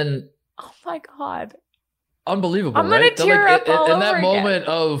 and oh my God. Unbelievable! I'm gonna tear up all in that over moment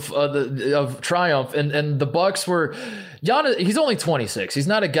again. of triumph, and the Bucks were Giannis. He's only 26. He's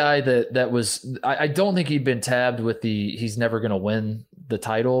not a guy that was. I don't think he'd been tabbed with the. He's never going to win the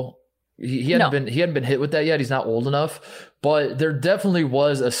title. He hadn't been hit with that yet. He's not old enough, but there definitely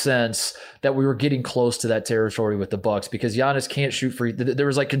was a sense that we were getting close to that territory with the Bucks because Giannis can't shoot free. There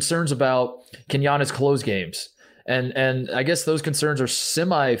was like concerns about can Giannis close games, and I guess those concerns are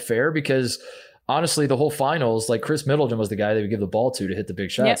semi fair because. Honestly, the whole finals, like Chris Middleton was the guy they would give the ball to hit the big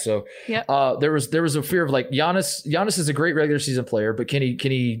shot. So there was a fear of like Giannis is a great regular season player, but can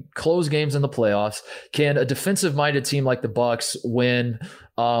he close games in the playoffs? Can a defensive minded team like the Bucks win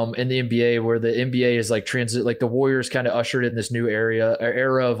in the NBA where the NBA is like like the Warriors kind of ushered in this new era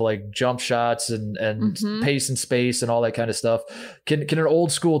of like jump shots and pace and space and all that kind of stuff. Can an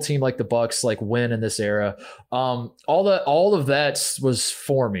old school team like the Bucks like win in this era? All of that was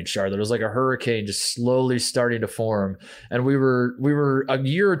forming, Charlotte. It was like a hurricane just slowly starting to form. And we were a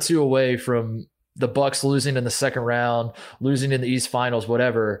year or two away from the Bucks losing in the second round, losing in the East Finals,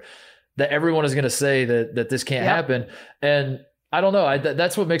 whatever, that everyone is going to say that this can't happen. And I don't know.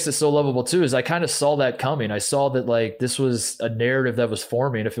 That's what makes it so lovable too, is I kind of saw that coming. I saw that like this was a narrative that was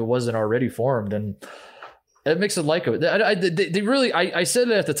forming if it wasn't already formed. And it makes it like it. I said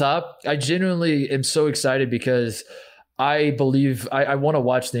it at the top. I genuinely am so excited because I believe I want to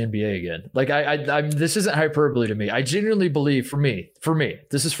watch the NBA again. Like this isn't hyperbole to me. I genuinely believe for me,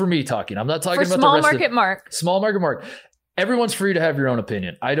 this is for me talking. I'm not talking about small the rest market Mark. Small market Mark. Everyone's free to have your own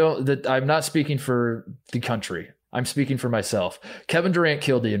opinion. I'm not speaking for the country. I'm speaking for myself. Kevin Durant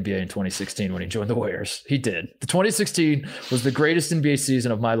killed the NBA in 2016 when he joined the Warriors. He did. The 2016 was the greatest NBA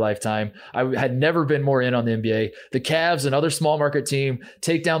season of my lifetime. I had never been more in on the NBA. The Cavs, another small market team,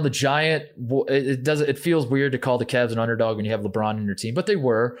 take down the giant. It feels weird to call the Cavs an underdog when you have LeBron in your team, but they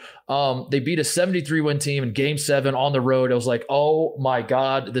were. They beat a 73-win team in Game 7 on the road. I was like, oh my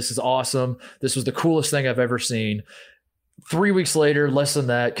God, this is awesome. This was the coolest thing I've ever seen. 3 weeks later, less than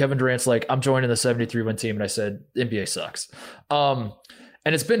that, Kevin Durant's like, I'm joining the 73-win team. And I said, NBA sucks. And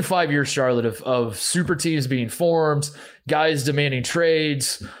it's been 5 years, Charlotte, of super teams being formed, guys demanding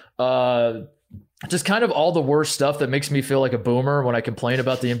trades, just kind of all the worst stuff that makes me feel like a boomer when I complain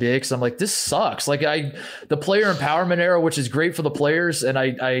about the NBA because I'm like, this sucks. Like the player empowerment era, which is great for the players, and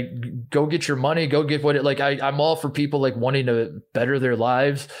I go get your money, go get what it like. I'm all for people like wanting to better their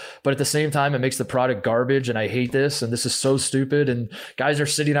lives, but at the same time, it makes the product garbage, and I hate this, and this is so stupid. And guys are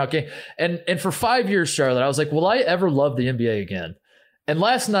sitting out game, and for 5 years, Charlotte, I was like, will I ever love the NBA again? And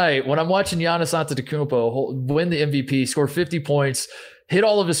last night, when I'm watching Giannis Antetokounmpo win the MVP, score 50 points. Hit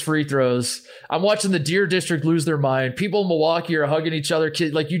all of his free throws. I'm watching the Deer District lose their mind. People in Milwaukee are hugging each other.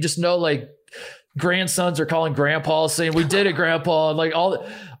 Kids, like you just know, like grandsons are calling grandpa, saying, "We did it, grandpa!" And like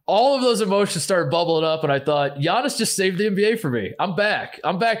all of those emotions started bubbling up. And I thought, Giannis just saved the NBA for me. I'm back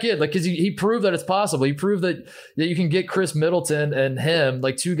in. Like because he proved that it's possible. He proved that you can get Chris Middleton and him,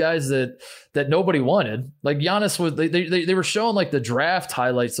 like two guys that nobody wanted. Like Giannis was, they were showing like the draft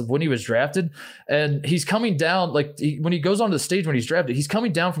highlights of when he was drafted, and he's coming down like when he goes onto the stage when he's drafted, he's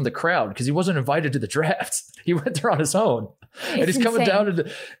coming down from the crowd because he wasn't invited to the draft. He went there on his own, and he's coming down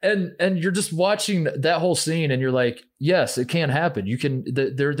and you're just watching that whole scene, and you're like, yes, it can happen. You can.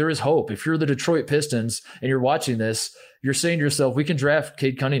 There is hope. If you're the Detroit Pistons and you're watching this, you're saying to yourself, we can draft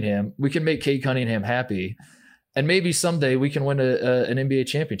Cade Cunningham. We can make Cade Cunningham happy. And maybe someday we can win an NBA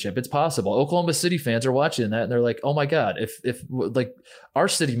championship. It's possible. Oklahoma City fans are watching that and they're like, oh my God, if like our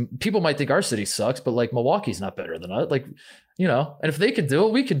city, people might think our city sucks, but like Milwaukee's not better than us. Like, you know, and if they can do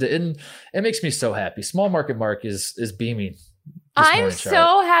it, we can do it. And it makes me so happy. Small market Mark is beaming. I'm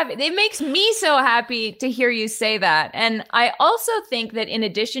so happy. It makes me so happy to hear you say that. And I also think that in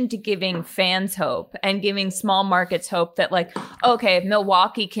addition to giving fans hope and giving small markets hope that like, okay, if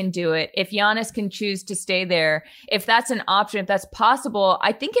Milwaukee can do it, if Giannis can choose to stay there, if that's an option, if that's possible,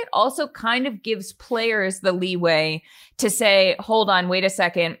 I think it also kind of gives players the leeway to say, hold on, wait a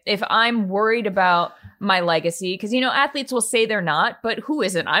second. If I'm worried about my legacy, because, you know, athletes will say they're not, but who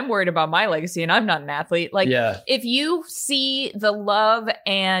isn't? I'm worried about my legacy and I'm not an athlete. Like, if you see the love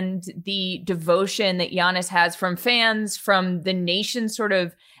and the devotion that Giannis has from fans, from the nation sort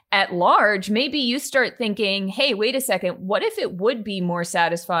of at large, maybe you start thinking, hey, wait a second, what if it would be more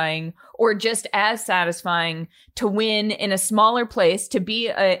satisfying or just as satisfying to win in a smaller place, to be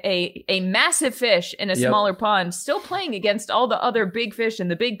a massive fish in a smaller pond, still playing against all the other big fish in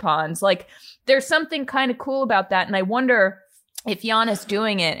the big ponds? Like, there's something kind of cool about that. And I wonder if Giannis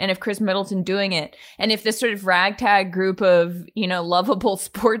doing it, and if Chris Middleton doing it, and if this sort of ragtag group of, lovable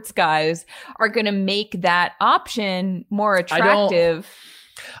sports guys are going to make that option more attractive.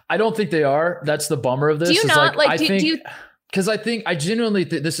 I don't think they are. That's the bummer of this. Do you not? Because I genuinely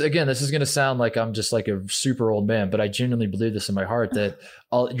think this, again, this is going to sound like I'm just like a super old man, but I genuinely believe this in my heart that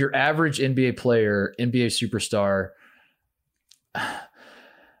your average NBA player, NBA superstar,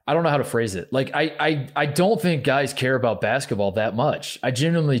 I don't know how to phrase it. Like, I don't think guys care about basketball that much. I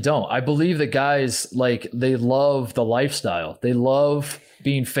genuinely don't. I believe that guys, like, they love the lifestyle. They love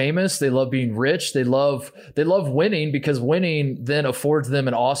being famous. They love being rich. They love winning, because winning then affords them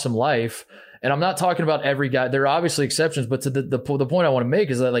an awesome life. And I'm not talking about every guy. There are obviously exceptions, but to the point I want to make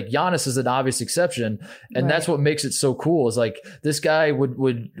is that, like, Giannis is an obvious exception, and that's what makes it so cool. Is like, this guy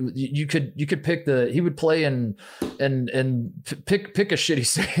you could pick he would play and pick a shitty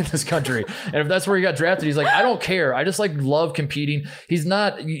city in this country, and if that's where he got drafted, he's like, I don't care. I just love competing. He's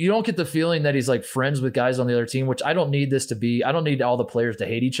not. You don't get the feeling that he's like friends with guys on the other team, which I don't need this to be. I don't need all the players to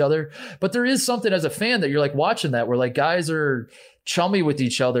hate each other, but there is something as a fan that you're like watching that where like guys are chummy with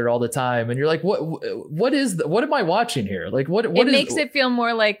each other all the time, and you're like, what am I watching here? Like, what makes it feel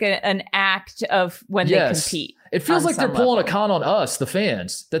more like an act of when they compete. It feels like they're pulling a con on us, the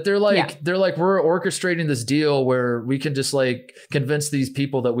fans, that they're like, we're orchestrating this deal where we can just like convince these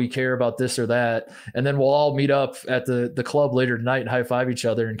people that we care about this or that. And then we'll all meet up at the club later tonight and high five each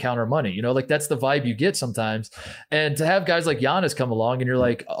other and count our money. Like, that's the vibe you get sometimes. And to have guys like Giannis come along and you're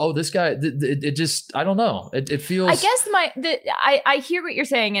like, oh, this guy, it just, I don't know. It feels. I guess I hear what you're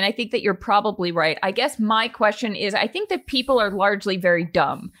saying, and I think that you're probably right. I guess my question is, I think that people are largely very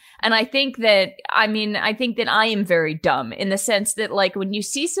dumb. And I think that I am very dumb in the sense that, like, when you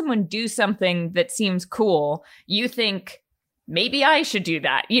see someone do something that seems cool, you think, maybe I should do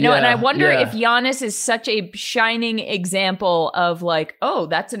that, and I wonder if Giannis is such a shining example of like, oh,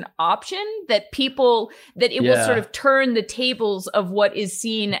 that's an option that will sort of turn the tables of what is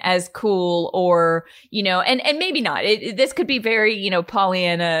seen as cool, or, and maybe not. This could be very,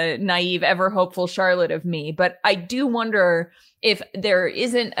 Pollyanna, naive, ever hopeful Charlotte of me. But I do wonder if there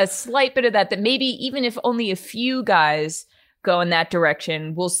isn't a slight bit of that maybe even if only a few guys go in that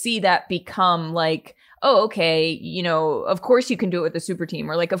direction, we'll see that become like, oh, okay, of course you can do it with a super team,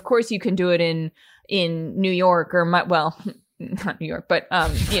 or like, of course you can do it in New York, or not New York, but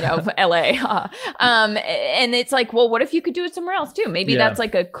LA. And it's like, well, what if you could do it somewhere else too? Maybe that's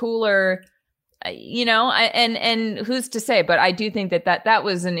like a cooler, and who's to say? But I do think that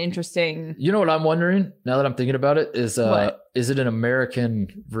was an interesting. You know what I'm wondering now that I'm thinking about it is it an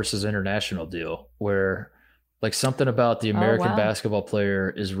American versus international deal where like something about the American basketball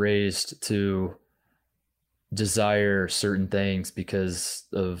player is raised to desire certain things because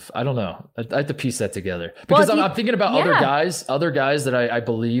of, I don't know. I have to piece that together because I'm thinking about other guys that I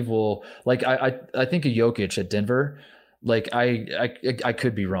believe will, like, I think of Jokic at Denver. Like I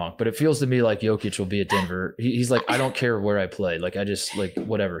could be wrong, but it feels to me like Jokic will be at Denver. He's like, I don't care where I play. Like, I just like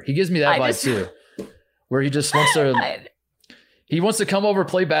whatever. He gives me that vibe too, where he just wants to, he wants to come over,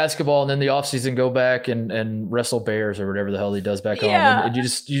 play basketball, and then the offseason go back and wrestle bears or whatever the hell he does back home. And you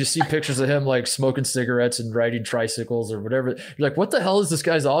just see pictures of him like smoking cigarettes and riding tricycles or whatever. You're like, what the hell is this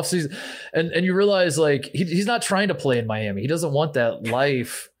guy's offseason? And you realize like he's not trying to play in Miami. He doesn't want that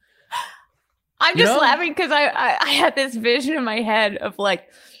life. I'm just laughing because I had this vision in my head of like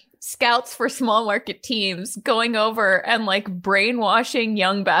scouts for small market teams going over and like brainwashing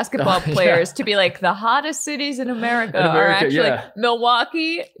young basketball players to be like, the hottest cities in America are actually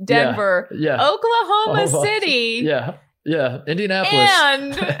Milwaukee, Denver, Oklahoma City. Indianapolis.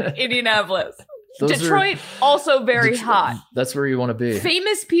 And Indianapolis. Detroit also very hot. That's where you want to be.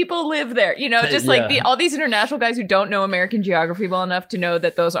 Famous people live there, just like all these international guys who don't know American geography well enough to know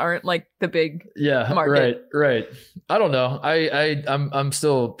that those aren't like the big market. Right. I don't know. I'm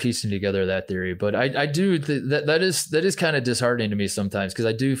still piecing together that theory, but I do that is kind of disheartening to me sometimes because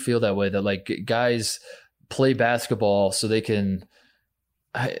I do feel that way, that like guys play basketball so they can.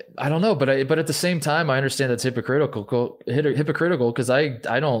 I don't know, but at the same time, I understand that's hypocritical because I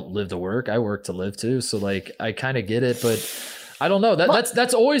don't live to work. I work to live too. So like, I kind of get it, but I don't know.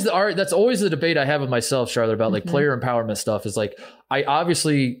 That's always the debate I have with myself, Charlotte, about like player empowerment stuff. Is like, I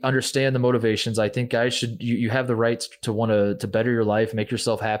obviously understand the motivations. I think guys should, you have the right to want to better your life, make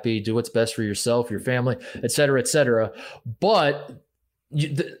yourself happy, do what's best for yourself, your family, et cetera, et cetera. But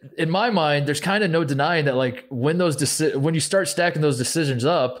in my mind, there's kind of no denying that like when when you start stacking those decisions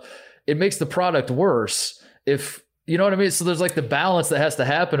up, it makes the product worse. If you know what I mean? So there's like the balance that has to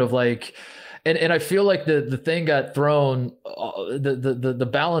happen of like, and I feel like the thing got thrown, the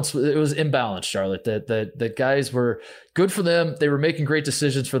balance, it was imbalanced, Charlotte, that guys were good for them. They were making great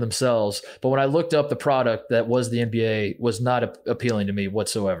decisions for themselves. But when I looked up the product that was the NBA was not appealing to me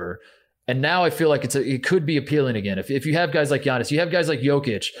whatsoever. And now I feel like it could be appealing again. If you have guys like Giannis, you have guys like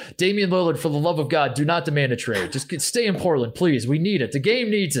Jokic, Damian Lillard, for the love of God, do not demand a trade. Just stay in Portland, please. We need it. The game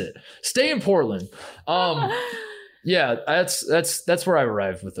needs it. Stay in Portland. Yeah, that's where I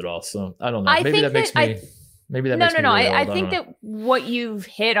arrived with it all. So I don't know. Maybe that makes me. I think that what you've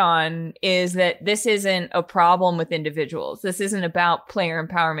hit on is that this isn't a problem with individuals. This isn't about player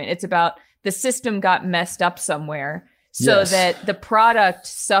empowerment. It's about the system got messed up somewhere, so that the product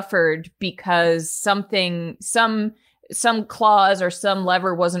suffered because some clause or some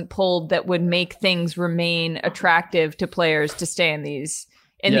lever wasn't pulled that would make things remain attractive to players to stay in these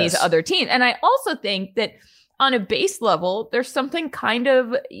other teams. And I also think that on a base level, there's something kind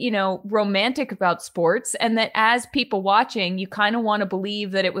of, romantic about sports, and that as people watching, you kind of want to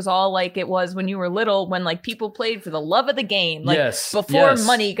believe that it was all like it was when you were little, when like people played for the love of the game, like before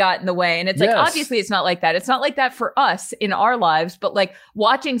money got in the way. And it's like, obviously it's not like that. It's not like that for us in our lives, but like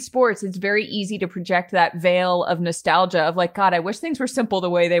watching sports, it's very easy to project that veil of nostalgia of like, God, I wish things were simple the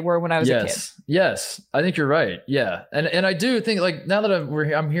way they were when I was a kid. Yes, I think you're right. Yeah. And I do think like now that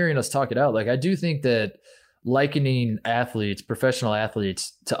I'm hearing us talk it out, like I do think that likening professional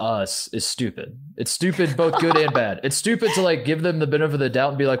athletes to us is stupid. It's stupid, both good and bad. It's stupid to like give them the benefit of the doubt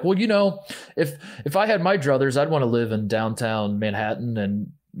and be like, well, if I had my druthers, I'd want to live in downtown Manhattan and,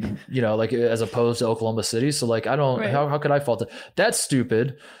 like as opposed to Oklahoma City. So like, I don't, right. How could I fault it? That's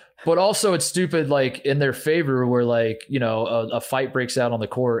stupid. But also it's stupid, like in their favor where like, a fight breaks out on the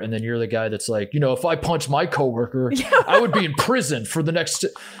court and then you're the guy that's like, if I punch my coworker, I would be in prison for the next...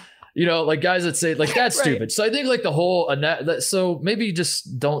 like guys that say like that's stupid. So I think like the whole so maybe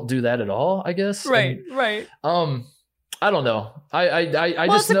just don't do that at all, I guess. Right. I don't know. I just know that. Well,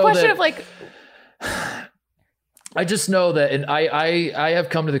 it's a question of like. I just know that, and I have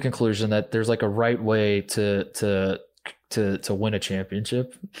come to the conclusion that there's like a right way to win a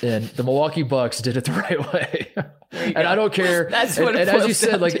championship, and the Milwaukee Bucks did it the right way. And I don't care. That's what and as you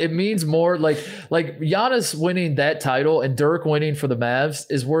said, like it means more like Giannis winning that title and Dirk winning for the Mavs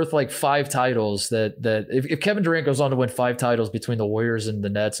is worth like 5 titles that if Kevin Durant goes on to win 5 titles between the Warriors and the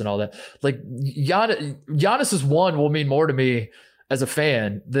Nets and all that, like Giannis's one will mean more to me as a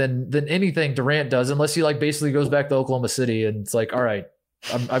fan than anything Durant does, unless he like basically goes back to Oklahoma City and it's like, all right,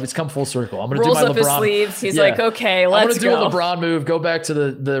 it's come full circle. I'm going to do my LeBron. Rolls up his sleeves. He's like, okay, let's go. I'm going to do a LeBron move, go back to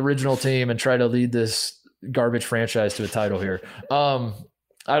the original team and try to lead this garbage franchise to a title here. I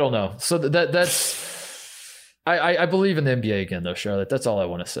don't know. So that's, I believe in the NBA again though, Charlotte. That's all I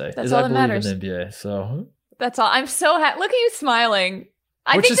want to say. That's all that matters. I believe in the NBA. So that's all. I'm so happy. Look at you smiling.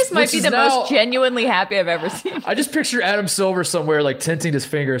 I think this might be the most genuinely happy I've ever seen. I just picture Adam Silver somewhere like tinting his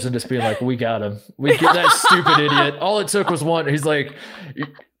fingers and just being like, we got him. We get that stupid idiot. All it took was one. He's like,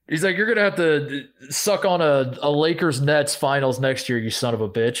 you're going to have to suck on a Lakers Nets finals next year, you son of a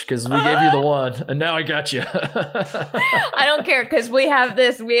bitch, because we gave you the one and now I got you. I don't care because we have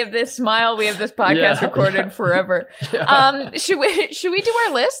this smile. We have this podcast recorded forever. Yeah. Should we do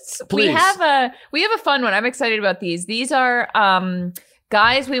our lists? Please. We have a fun one. I'm excited about these. These are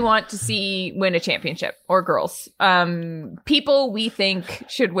guys we want to see win a championship, or girls. People we think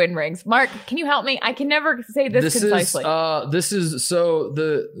should win rings. Mark, can you help me? I can never say this concisely. I'm not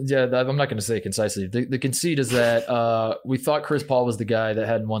going to say it concisely. The conceit is that we thought Chris Paul was the guy that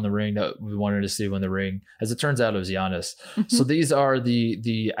hadn't won the ring that we wanted to see win the ring. As it turns out, it was Giannis. So these are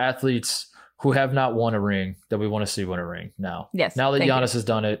the athletes who have not won a ring that we want to see win a ring now. Yes. Now that Giannis has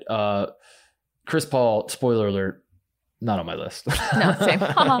done it, Chris Paul, spoiler alert, not on my list. No, same.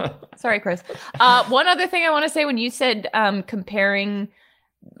 Sorry, Chris. One other thing I want to say, when you said comparing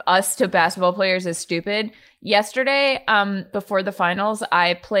us to basketball players is stupid. Yesterday, before the finals,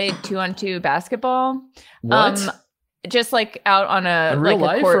 I played 2-on-2 basketball. What? Just like out on in real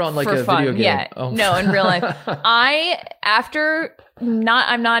life court or on like for a fun. video game? Yeah, no, in real life. I'm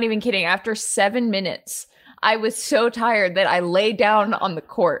not even kidding. After 7 minutes, I was so tired that I lay down on the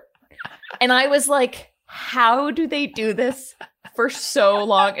court, and I was like, how do they do this for so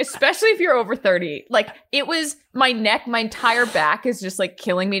long? Especially if you're over 30. Like, it was my neck, my entire back is just like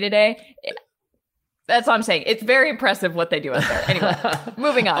killing me today. That's what I'm saying. It's very impressive what they do out there. Anyway,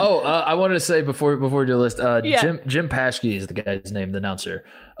 moving on. I wanted to say before we do a list, Jim Paschke is the guy's name, the announcer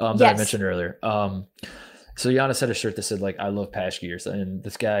that I mentioned earlier. So Giannis had a shirt that said like "I love Paschke," and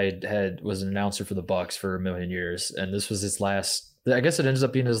this guy was an announcer for the Bucks for a million years, and this was his last. I guess it ended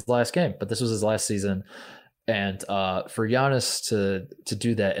up being his last game, but this was his last season. And for Giannis to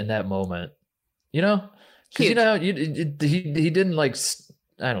do that in that moment, because you know he didn't like,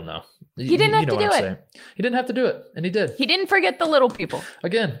 I don't know. He didn't have to do it. He didn't have to do it, and he did. He didn't forget the little people.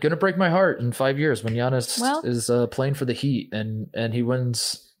 Again, gonna break my heart in 5 years when Giannis is playing for the Heat and he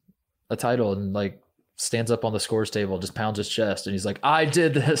wins a title and like stands up on the scores table, just pounds his chest, and he's like, "I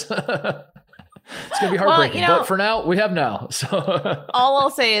did this." It's gonna be heartbreaking, but for now we have now. So all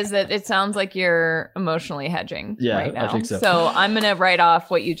I'll say is that it sounds like you're emotionally hedging right now. I think so. So I'm gonna write off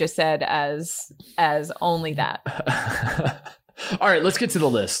what you just said as only that. All right, let's get to the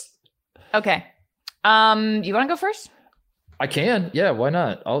list. Okay. You want to go first? I can. Yeah, why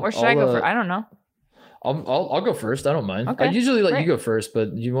not? Or should I go first? I don't know. I'll go first. I don't mind. Okay, I usually let you go first, but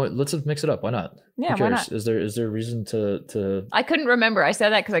let's mix it up. Why not? Yeah, why not? Is there a reason to? I couldn't remember. I said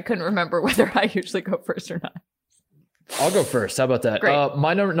that because I couldn't remember whether I usually go first or not. I'll go first. How about that? Great.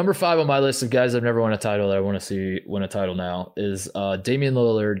 My number 5 on my list of guys I've never won a title that I want to see win a title now is Damian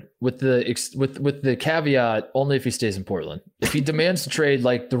Lillard, with the caveat only if he stays in Portland. If he demands to trade,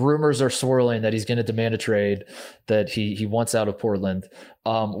 like the rumors are swirling that he's going to demand a trade, that he wants out of Portland,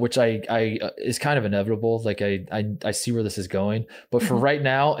 which I is kind of inevitable. Like I see where this is going, but for right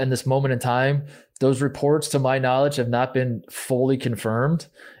now in this moment in time, those reports, to my knowledge, have not been fully confirmed,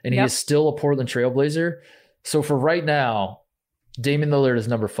 and he is still a Portland Trailblazer. So for right now, Damian Lillard is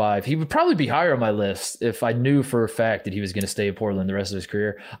number 5. He would probably be higher on my list if I knew for a fact that he was going to stay in Portland the rest of his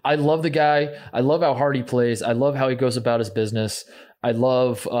career. I love the guy. I love how hard he plays. I love how he goes about his business. I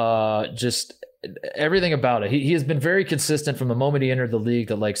love just everything about it. He has been very consistent from the moment he entered the league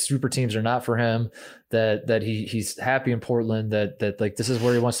that like super teams are not for him, that he's happy in Portland, that like this is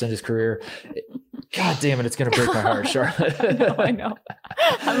where he wants to end his career. God damn it, it's going to break my heart, Charlotte. No, I know.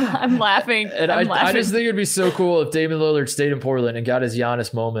 I'm laughing. And I just think it'd be so cool if Damian Lillard stayed in Portland and got his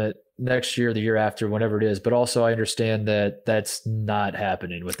Giannis moment next year, the year after, whenever it is. But also I understand that that's not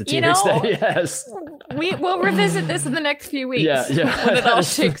happening with the teammates that he has. We'll revisit this in the next few weeks. Yeah. When it all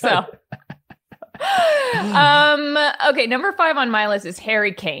shakes out. Okay, number 5 on my list is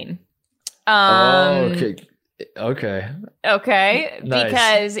Harry Kane. Okay. Nice.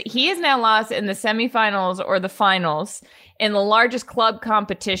 Because he is now lost in the semifinals or the finals in the largest club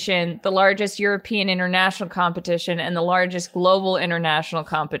competition, the largest European international competition, and the largest global international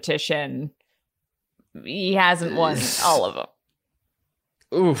competition. He hasn't won all of them.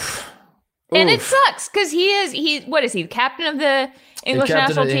 Oof. And it sucks because what is he? Captain of the English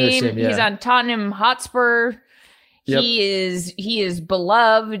national team. He's on Tottenham Hotspur. Yep. He is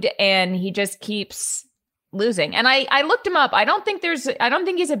beloved, and he just keeps losing. And I looked him up. I don't think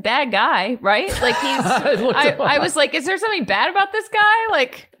he's a bad guy, right? Like I was like, is there something bad about this guy?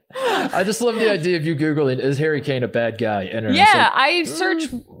 Like, I just love the idea of you Googling, is Harry Kane a bad guy? And yeah, I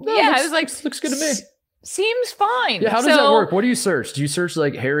searched. I was like, looks good to me. Seems fine. Yeah, how does that work? What do you search? Do you search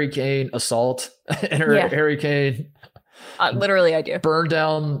like Harry Kane assault and Harry Kane? Literally, I do. Burn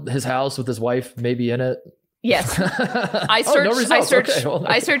down his house with his wife maybe in it. Yes, I search.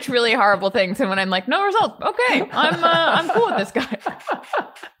 I search really horrible things, and when I'm like, no results, okay, I'm cool with this guy.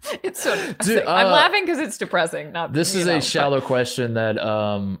 It's so depressing. Dude, I'm laughing because it's depressing. This is a shallow question that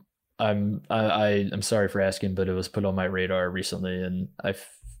I'm sorry for asking, but it was put on my radar recently, and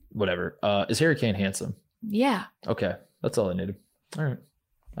whatever. Is Harry Kane handsome? Yeah. Okay, that's all I needed. All right.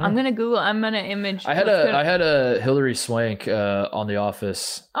 I'm gonna Google. I'm gonna image. I had a Hillary Swank on The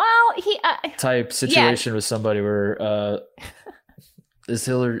Office. Oh, he type situation with somebody where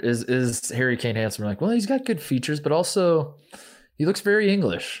is Harry Kane handsome? I'm like, well, he's got good features, but also he looks very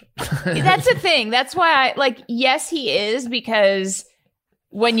English. That's the thing. That's why yes, he is, because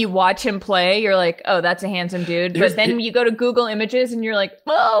when you watch him play, you're like, oh, that's a handsome dude. But then you go to Google Images and you're like,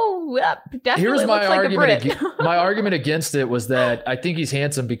 oh, definitely here's my looks like argument. a Brit. My argument against it was that I think he's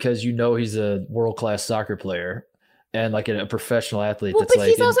handsome because he's a world-class soccer player and like a professional athlete. Well, but the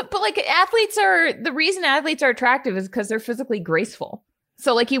reason athletes are attractive is because they're physically graceful.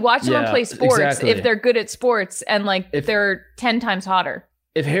 So like you watch them play sports if they're good at sports, and like if they're 10 times hotter.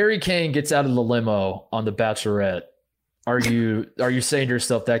 If Harry Kane gets out of the limo on The Bachelorette, are you saying to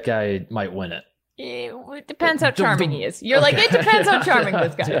yourself that guy might win it? It depends how charming he is. You're like, it depends how charming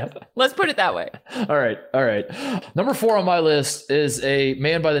this guy is. Let's put it that way. All right. Number 4 on my list is a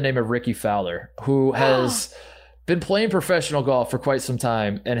man by the name of Ricky Fowler, who has been playing professional golf for quite some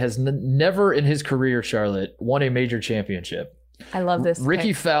time and has never in his career, Charlotte, won a major championship. I love this.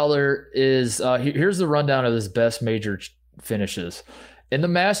 Ricky Fowler is, here's the rundown of his best major finishes. In the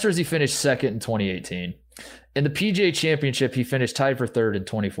Masters, he finished second in 2018. In the PGA Championship, he finished tied for third in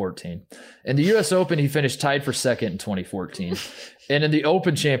 2014. In the U.S. Open, he finished tied for second in 2014. And in the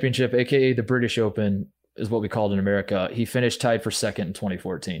Open Championship, aka the British Open, is what we called in America, he finished tied for second in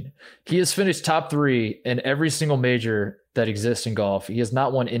 2014. He has finished top 3 in every single major that exists in golf. He has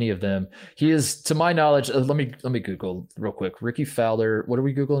not won any of them. He is, to my knowledge, let me Google real quick. Ricky Fowler. What are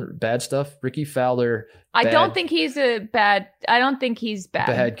we Googling? Bad stuff? Ricky Fowler. I don't think he's bad.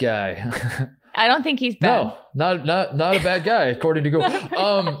 Bad guy. I don't think he's bad. No, not a bad guy, according to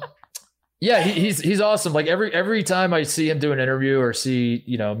Google. Yeah, he's awesome. Like every time I see him do an interview or see,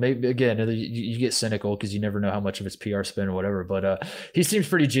 maybe again, you get cynical because you never know how much of it's PR spin or whatever. But he seems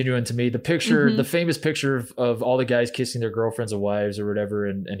pretty genuine to me. The picture, the famous picture of all the guys kissing their girlfriends or wives or whatever,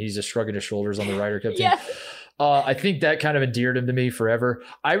 and he's just shrugging his shoulders on the Ryder Cup team. Yeah. I think that kind of endeared him to me forever.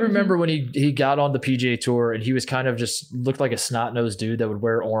 I remember when he got on the PGA Tour and he was kind of just looked like a snot-nosed dude that would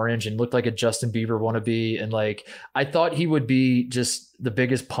wear orange and looked like a Justin Bieber wannabe. And like, I thought he would be just the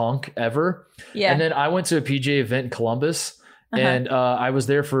biggest punk ever. Yeah. And then I went to a PGA event in Columbus and I was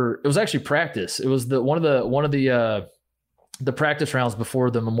there it was actually practice. It was one of the practice rounds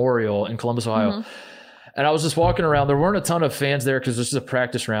before the Memorial in Columbus, Ohio. And I was just walking around. There weren't a ton of fans there because this is a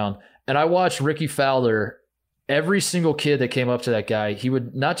practice round. And I watched Ricky Fowler. Every single kid that came up to that guy, he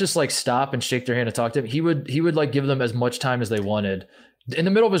would not just like stop and shake their hand and talk to him. He would like give them as much time as they wanted in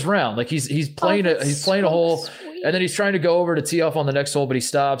the middle of his round. Like he's playing a hole, sweet. And then he's trying to go over to tee off on the next hole, but he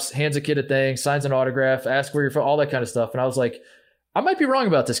stops, hands a kid a thing, signs an autograph, asks where you're from, all that kind of stuff. And I was like, I might be wrong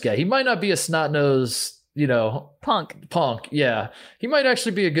about this guy. He might not be a snot-nosed, punk. Yeah. He might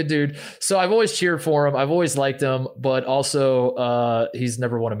actually be a good dude. So I've always cheered for him. I've always liked him, but also he's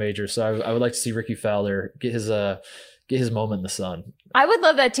never won a major. So I would like to see Ricky Fowler get his moment in the sun. I would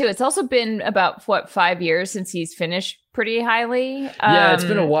love that too. It's also been about 5 years since he's finished pretty highly. Yeah, it's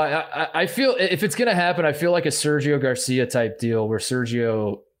been a while. I feel if it's going to happen, I feel like a Sergio Garcia type deal where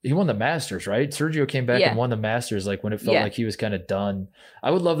he won the Masters, right? Sergio came back and won the Masters, like when it felt like he was kind of done.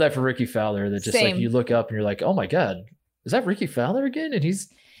 I would love that for Ricky Fowler. That just like you look up and you're like, oh my God, is that Ricky Fowler again? And he's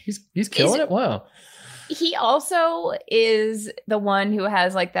killing it. Wow. He also is the one who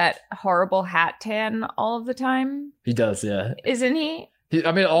has like that horrible hat tan all of the time. He does, yeah. Isn't he?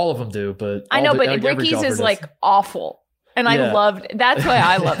 I mean, all of them do, but I know, but Ricky's is like awful. And I loved, that's why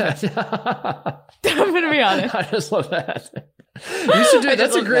I love it. I'm going to be honest. I just love that. You should do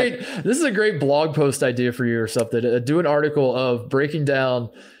this is a great blog post idea for you or something. Do an article of breaking down,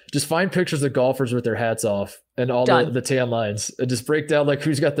 just find pictures of golfers with their hats off and all the tan lines and just break down like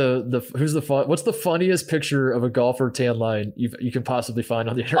who's got what's the funniest picture of a golfer tan line you can possibly find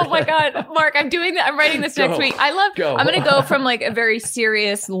on the internet. Oh my God, Mark, I'm doing that. I'm writing this next week. I'm going to go from like a very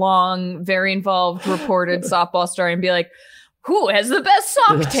serious, long, very involved reported softball story and be like, who has the best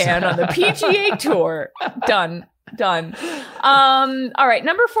sock tan on the PGA Tour? Done. All right.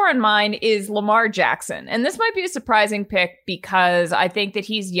 Number 4 on mine is Lamar Jackson. And this might be a surprising pick because I think that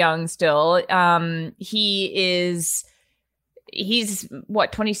he's young still. He's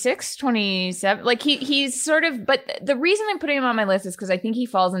what, 26, 27? Like he's sort of, but the reason I'm putting him on my list is because I think he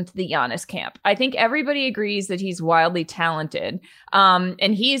falls into the Giannis camp. I think everybody agrees that he's wildly talented.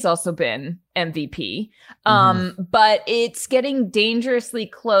 And he's also been MVP. But it's getting dangerously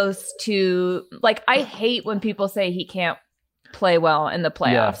close to, like, I hate when people say he can't play well in the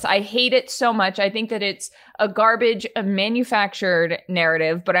playoffs. I hate it so much. I think that it's a manufactured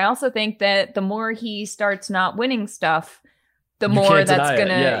narrative, but I also think that the more he starts not winning stuff, the more that's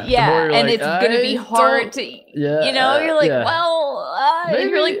gonna, and it's gonna be hard to, you're like,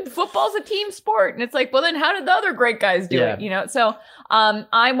 you're like, football's a team sport, and it's like, well, then how did the other great guys do it? So,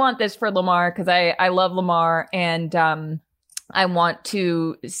 I want this for Lamar because I love Lamar, and I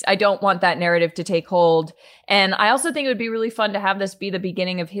don't want that narrative to take hold, and I also think it would be really fun to have this be the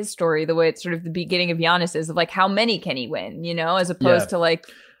beginning of his story, the way it's sort of the beginning of Giannis's, of like how many can he win, as opposed to like,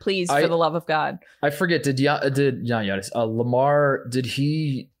 please, for the love of God. I forget, did Giannis, Lamar, did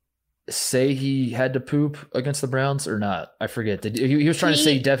he say he had to poop against the Browns or not? I forget. He was trying to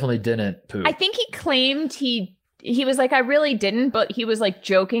say he definitely didn't poop. I think he claimed he was like, I really didn't, but he was like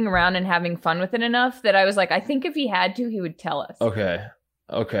joking around and having fun with it enough that I was like, I think if he had to, he would tell us. Okay.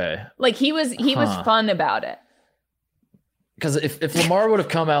 Like he was fun about it. Because if Lamar would have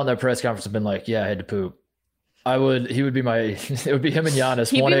come out in that press conference and been like, yeah, I had to poop, it would be him and Giannis.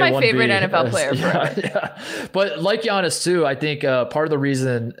 He'd be my favorite NFL player. Yeah. But like Giannis too, I think part of the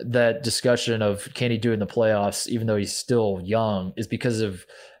reason that discussion of can he do it in the playoffs, even though he's still young, is because of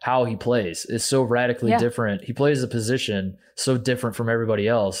how he plays. It's so radically different. He plays a position so different from everybody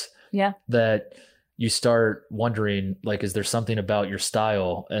else that you start wondering, like, is there something about your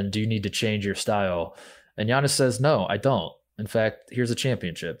style and do you need to change your style? And Giannis says, no, I don't. In fact, here's a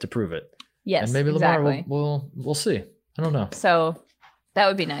championship to prove it. Yes, and maybe exactly. Lamar we'll see. I don't know. So that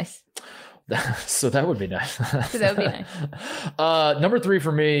would be nice. So that would be nice. Nice. Number 3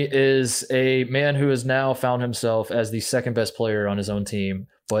 for me is a man who has now found himself as the second best player on his own team,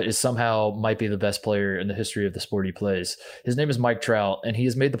 but is somehow might be the best player in the history of the sport he plays. His name is Mike Trout, and he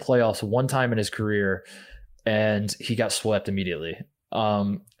has made the playoffs one time in his career, and he got swept immediately.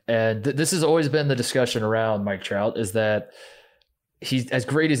 This has always been the discussion around Mike Trout, is that he's as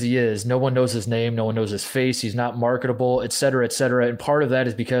great as he is. No one knows his name. No one knows his face. He's not marketable, et cetera, et cetera. And part of that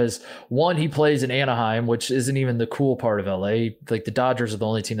is because, one, he plays in Anaheim, which isn't even the cool part of LA. Like, the Dodgers are the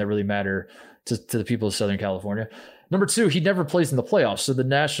only team that really matter to the people of Southern California. Number 2, he never plays in the playoffs. So the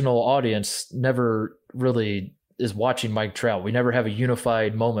national audience never really is watching Mike Trout. We never have a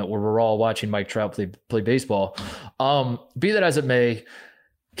unified moment where we're all watching Mike Trout play baseball. Be that as it may,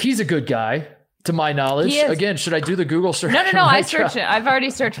 he's a good guy. To my knowledge, again, should I do the Google search? No. I searched it. I've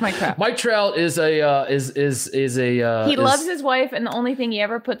already searched Mike Trout. Mike Trout is a He loves his wife, and the only thing he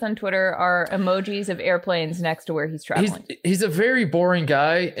ever puts on Twitter are emojis of airplanes next to where he's traveling. He's a very boring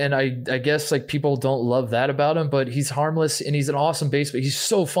guy, and I guess like people don't love that about him, but he's harmless and he's an awesome baseball. He's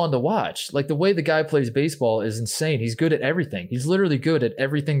so fun to watch. Like, the way the guy plays baseball is insane. He's good at everything. He's literally good at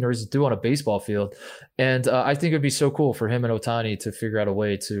everything there is to do on a baseball field, and I think it'd be so cool for him and Ohtani to figure out a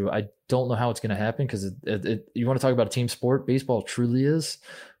way to. I don't know how it's going to happen, because you want to talk about a team sport, baseball truly is.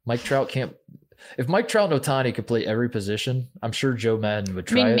 Mike Trout can't. If Mike Trout and Ohtani could play every position, I'm sure Joe Madden would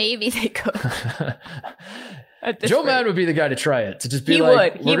try it. Maybe they could. Joe Madden would be the guy to try it, to just be he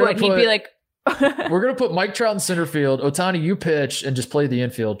like, he would. He'd be like, we're going to put Mike Trout in center field. Ohtani, you pitch and just play the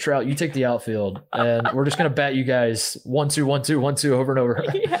infield. Trout, you take the outfield, and we're just going to bat you guys 1-2, 1-2, 1-2 over and over.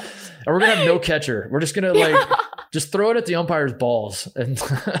 Yes. And we're going to have no catcher. We're just going to just throw it at the umpire's balls. And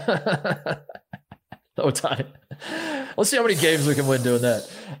Ohtani. Let's see how many games we can win doing that.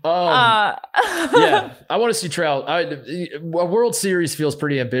 Yeah, I want to see Trout. A World Series feels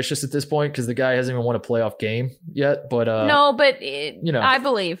pretty ambitious at this point, because the guy hasn't even won a playoff game yet. But no, but I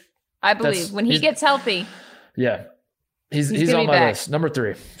believe when he gets healthy. Yeah, he's on my list. Number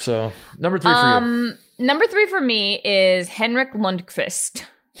 3. So number 3 for you. Number 3 for me is Henrik Lundqvist,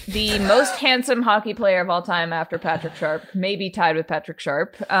 the most handsome hockey player of all time after Patrick Sharp, maybe tied with Patrick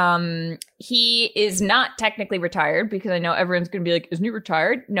Sharp. He is not technically retired, because I know everyone's going to be like, isn't he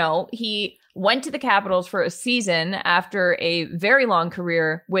retired? No, he went to the Capitals for a season after a very long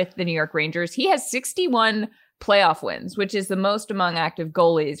career with the New York Rangers. He has 61 playoff wins, which is the most among active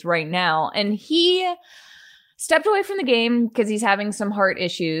goalies right now. And he stepped away from the game because he's having some heart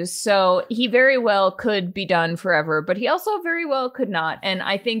issues. So he very well could be done forever, but he also very well could not. And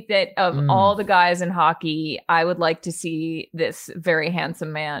I think that of all the guys in hockey, I would like to see this very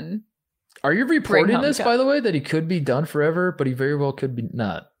handsome man. Are you reporting this, by the way, that he could be done forever, but he very well could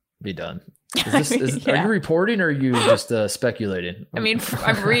not be done? Are you reporting, or are you just speculating? I mean,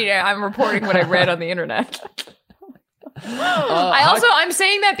 I'm reporting what I read on the internet. I'm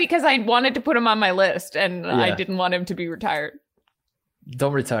saying that because I wanted to put him on my list, and I didn't want him to be retired.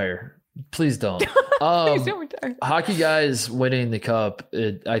 Don't retire. Please don't. Please don't retire. Hockey guys winning the cup,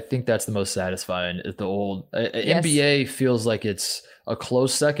 I think that's the most satisfying. At the old NBA feels like it's a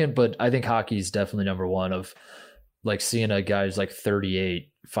close second, but I think hockey is definitely number one, of like seeing a guy who's like 38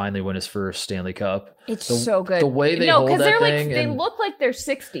 finally win his first Stanley Cup. It's so good. The way they hold that thing. They look like they're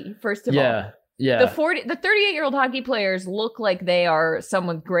 60, first of all. Yeah. The 38-year-old hockey players look like they are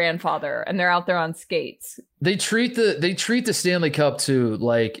someone's grandfather, and they're out there on skates. They treat the Stanley Cup too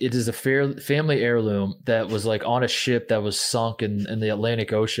like it is a family heirloom that was like on a ship that was sunk in the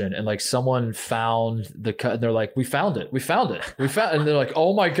Atlantic Ocean, and like someone found the cup, and they're like, we found it, and they're like,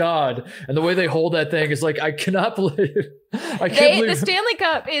 oh my god! And the way they hold that thing is like, I cannot believe. The Stanley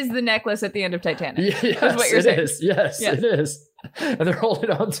Cup is the necklace at the end of Titanic. Yes, is what you're saying. Yes, it is. And they're holding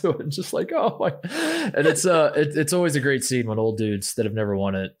on to it, and just like, oh my! And it's always a great scene when old dudes that have never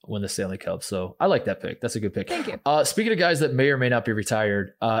won it win the Stanley Cup. So I like that pick. That's a good pick. Thank you. Speaking of guys that may or may not be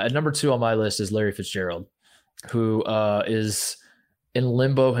retired, at number 2 on my list is Larry Fitzgerald, who is in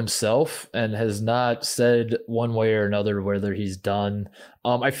limbo himself and has not said one way or another whether he's done.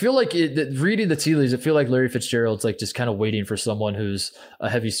 I feel like reading the tea leaves, I feel like Larry Fitzgerald's like just kind of waiting for someone who's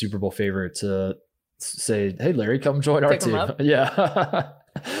a heavy Super Bowl favorite to say, hey Larry, come join our team. Yeah.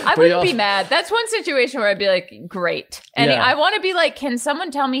 I wouldn't be mad. That's one situation where I'd be like, great. And I want to be like, can someone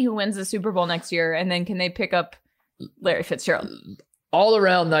tell me who wins the Super Bowl next year? And then can they pick up Larry Fitzgerald? all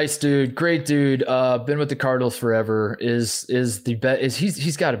around nice dude, great dude. Been with the Cardinals forever. Is the best.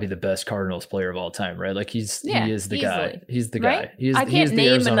 He's got to be the best Cardinals player of all time, right? Like he is the easily. guy. He's the right? guy. He is, I can't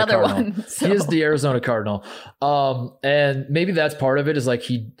name Arizona another Cardinal. one. So. He is the Arizona Cardinal. And maybe that's part of it. Is like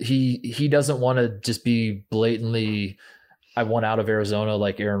he doesn't want to just be blatantly. I want out of Arizona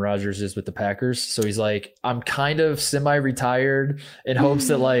like Aaron Rodgers is with the Packers. So he's like, I'm kind of semi-retired in hopes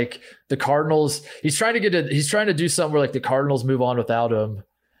that like the Cardinals, he's trying to do something where like the Cardinals move on without him.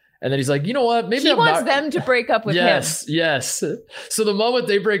 And then he's like, you know what? Maybe he wants them to break up with him. Yes. So the moment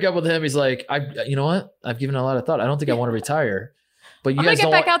they break up with him, he's like, you know what? I've given a lot of thought. I don't think I want to retire. But you guys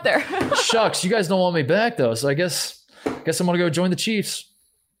get back out there. Shucks, you guys don't want me back though. So I guess I'm gonna go join the Chiefs.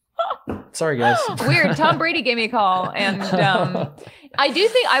 Sorry, guys. Weird. Tom Brady gave me a call. And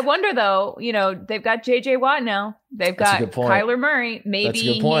I wonder though, they've got JJ Watt now. They've got Kyler Murray. Maybe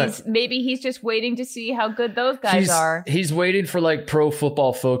he's just waiting to see how good those guys are. He's waiting for like Pro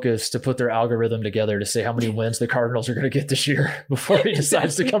Football Focus to put their algorithm together to say how many wins the Cardinals are going to get this year before he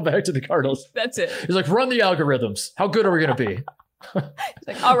decides to come back to the Cardinals. That's it. He's like, run the algorithms. How good are we going to be? He's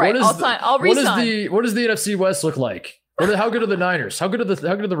like, all right, I'll resign. What does the NFC West look like? How good are the Niners? How good are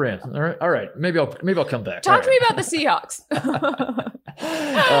the Rams? All right. Maybe I'll come back. Talk to me about the Seahawks.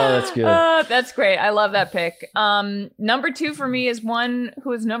 Oh, that's good. That's great. I love that pick. Number 2 for me is one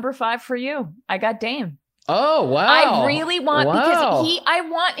who is number 5 for you. I got Dame. Oh, wow. I really want because I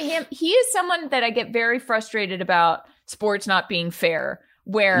want him. He is someone that I get very frustrated about sports not being fair.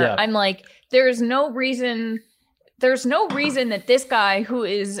 Where I'm like, there's no reason that this guy who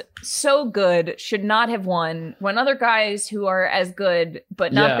is so good should not have won when other guys who are as good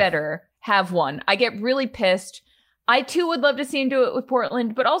but not better have won. I get really pissed. I too would love to see him do it with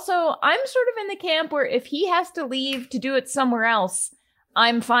Portland, but also I'm sort of in the camp where if he has to leave to do it somewhere else,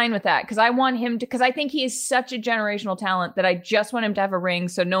 I'm fine with that because I want him to, because I think he is such a generational talent that I just want him to have a ring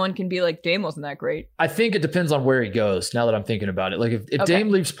so no one can be like, Dame wasn't that great. I think it depends on where he goes now that I'm thinking about it. Like if Dame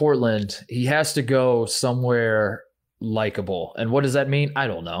leaves Portland, he has to go somewhere likable. And what does that mean? I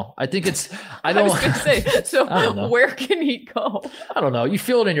don't know. I think it's, I was going to say, so where can he go? I don't know. You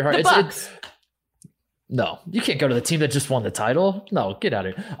feel it in your heart. The Bucks. No, you can't go to the team that just won the title. No, get out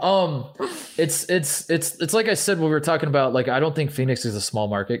of here. It's like I said when we were talking about, like, I don't think Phoenix is a small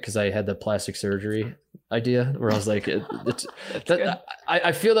market because I had the plastic surgery idea where I was like,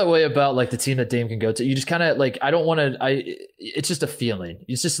 I feel that way about like the team that Dame can go to. You just kind of like, I don't want to. It's just a feeling.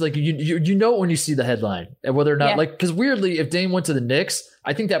 It's just like you know when you see the headline and whether or not like, because weirdly, if Dame went to the Knicks,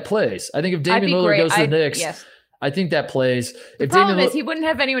 I think that plays. I think if Damian Lillard goes to the Knicks. Yes. I think that plays. The problem is he wouldn't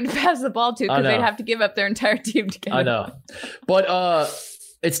have anyone to pass the ball to because they'd have to give up their entire team to get him. I know. But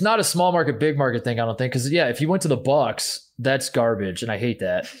it's not a small market, big market thing, I don't think. Because, if he went to the Bucks, that's garbage. And I hate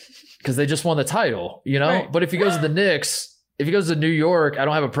that because they just won the title, Right. But if he goes to the Knicks, if he goes to New York, I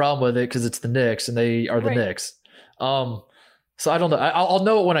don't have a problem with it because it's the Knicks and they are the Knicks. So I don't know. I'll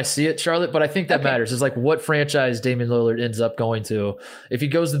know it when I see it, Charlotte, but I think that matters. It's like what franchise Damian Lillard ends up going to. If he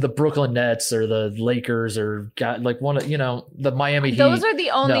goes to the Brooklyn Nets or the Lakers or like one of, the Miami Heat. Those are the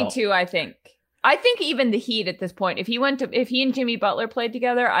only two, I think. I think even the Heat at this point, if he and Jimmy Butler played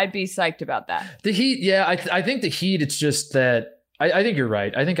together, I'd be psyched about that. The Heat, I think the Heat, it's just that I think you're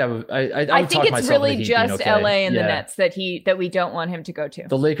right. I think I would think it's really just LA and the Nets that we don't want him to go to.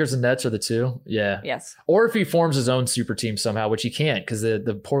 The Lakers and Nets are the two. Yeah. Yes. Or if he forms his own super team somehow, which he can't because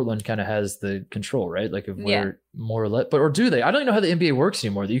the Portland kind of has the control, right? Like if we're more or less, or do they? I don't even know how the NBA works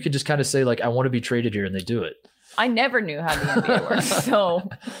anymore. You could just kind of say like, I want to be traded here and they do it. I never knew how the NBA works, so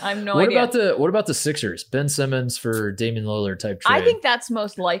I have no idea. What about the Sixers? Ben Simmons for Damian Lillard type trade. I think that's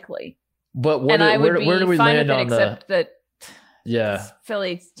most likely. But where do we land on except that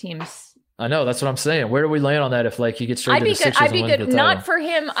Philly teams. I know, that's what I'm saying. Where do we land on that if like he gets straight to the Sixers? I'd be good. Not for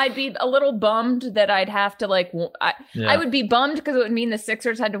him. I'd be a little bummed that I'd have to like. I would be bummed because it would mean the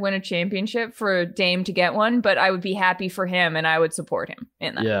Sixers had to win a championship for Dame to get one. But I would be happy for him and I would support him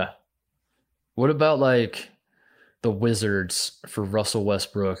in that. Yeah. What about like the Wizards for Russell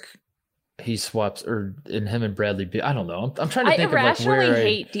Westbrook? He swaps and him and Bradley. I don't know. I'm trying to think of like where I irrationally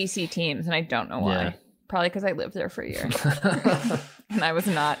hate DC teams and I don't know why. Yeah. Probably because I lived there for a year. And I was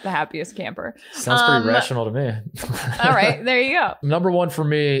not the happiest camper. Sounds pretty rational to me. All right, there you go. Number 1 for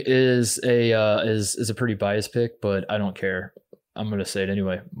me is a pretty biased pick, but I don't care. I'm going to say it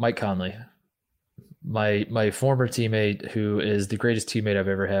anyway. Mike Conley, my former teammate, who is the greatest teammate I've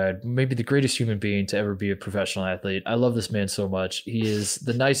ever had, maybe the greatest human being to ever be a professional athlete. I love this man so much. He is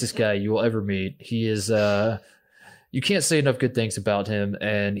the nicest guy you will ever meet. He is you can't say enough good things about him.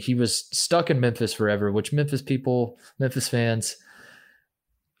 And he was stuck in Memphis forever, which Memphis fans,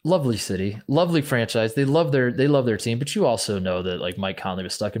 Lovely city, lovely franchise. They love their team, but you also know that like Mike Conley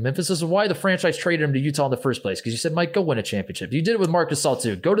was stuck in Memphis. This is why the franchise traded him to Utah in the first place. Because you said, Mike, go win a championship. You did it with Marc Gasol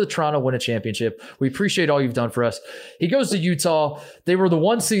too. Go to Toronto, win a championship. We appreciate all you've done for us. He goes to Utah. They were the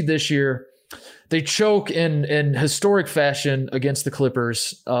 1 seed this year. They choke in historic fashion against the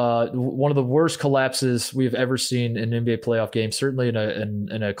Clippers. One of the worst collapses we've ever seen in an NBA playoff game. Certainly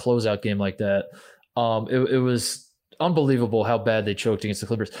in a closeout game like that. It was unbelievable how bad they choked against the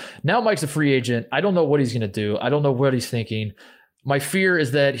Clippers. Now Mike's a free agent. I don't know what he's going to do. I don't know what he's thinking. My fear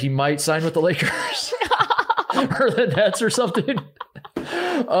is that he might sign with the Lakers or the Nets or something.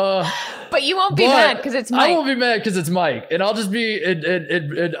 But you won't be mad because it's Mike. I won't be mad because it's Mike, and I'll just be.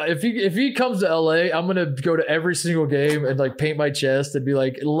 If he comes to LA, I'm gonna go to every single game and like paint my chest and be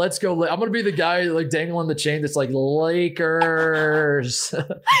like, "Let's go!" I'm gonna be the guy like dangling the chain that's like Lakers.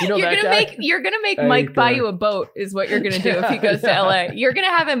 You know that guy. You're gonna make Mike buy you a boat. Is what you're gonna do if he goes to LA. You're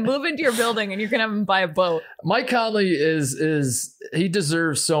gonna have him move into your building and you're gonna have him buy a boat. Mike Conley is he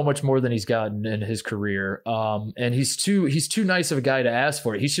deserves so much more than he's gotten in his career. And he's too nice of a guy to ask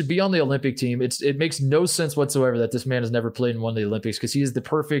for it. He should be on the Olympic team. It makes no sense whatsoever that this man has never played in one of the Olympics because he is the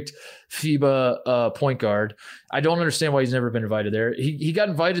perfect FIBA point guard. I don't understand why he's never been invited there. He got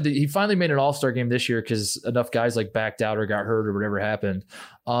invited. He finally made an All-Star game this year because enough guys like backed out or got hurt or whatever happened.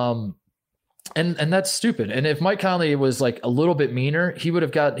 And that's stupid. And if Mike Conley was like a little bit meaner, he would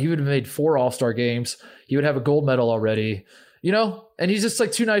have made 4 All-Star games. He would have a gold medal already. You know, and he's just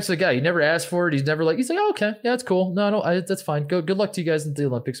like too nice of a guy. He never asked for it. He's like, oh, okay, yeah, that's cool. No, that's fine. Good luck to you guys in the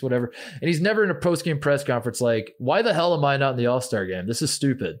Olympics, whatever. And he's never in a post-game press conference like, why the hell am I not in the All-Star game? This is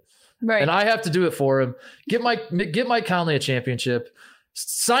stupid. Right. And I have to do it for him. Get Mike Conley a championship.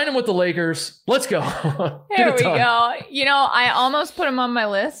 Sign him with the Lakers. Let's go. Here we go. You know, I almost put him on my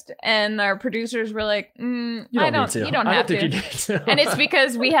list, and our producers were like, You don't have to. And it's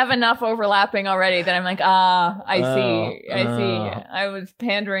because we have enough overlapping already that I'm like, I see. I was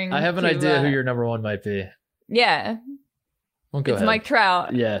pandering. I have an idea who your number one might be. Yeah. Well, go it's ahead. Mike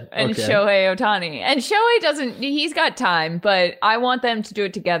Trout. Yeah. And okay. Shohei Ohtani. And Shohei he's got time, but I want them to do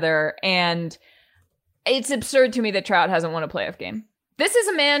it together. And it's absurd to me that Trout hasn't won a playoff game. This is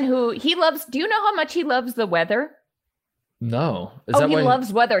a man who he loves. Do you know how much he loves the weather? No. He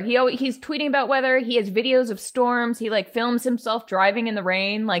loves weather. He's tweeting about weather. He has videos of storms. He like films himself driving in the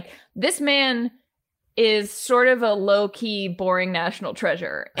rain. Like this man is sort of a low-key, boring national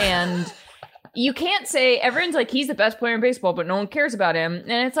treasure. And you can't say everyone's like he's the best player in baseball, but no one cares about him.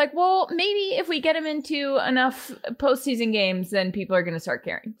 And it's like, well, maybe if we get him into enough postseason games, then people are going to start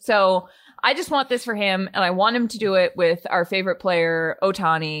caring. So I just want this for him, and I want him to do it with our favorite player,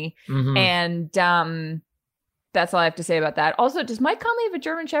 Ohtani. Mm-hmm. And that's all I have to say about that. Also, does Mike Conley have a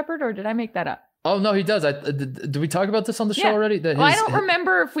German Shepherd, or did I make that up? Oh, no, he does. Did we talk about this on the show already? I don't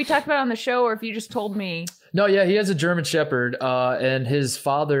remember if we talked about it on the show or if you just told me. No, yeah, he has a German Shepherd, and his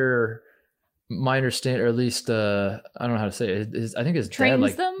father... my understanding, or at least I don't know how to say it. I think his dad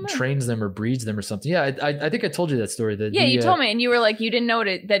like trains them or breeds them or something. Yeah, I think I told you that story. That you told me, and you were like, you didn't know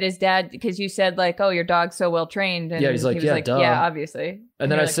that his dad, because you said like, oh, your dog's so well trained. And yeah, he's like, he was duh. Yeah, obviously.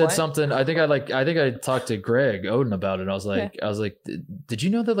 And then I said something. I think I talked to Greg Oden about it. And I was like, did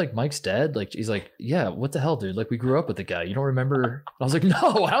you know that like Mike's dad? Like, he's like, yeah, what the hell, dude? Like, we grew up with the guy. You don't remember? I was like,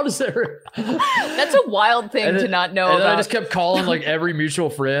 no. How does that? That's a wild thing to not know. And then I just kept calling like every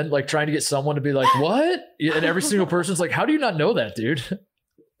mutual friend, like trying to get someone to be like, what? And every single person's like, how do you not know that, dude?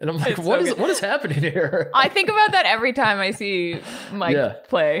 And I'm like, what is happening here? I think about that every time I see Mike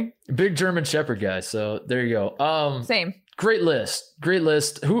play. Big German Shepherd guy. So there you go. Same. Great list.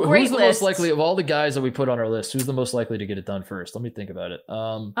 Who's the most likely of all the guys that we put on our list? Who's the most likely to get it done first? Let me think about it.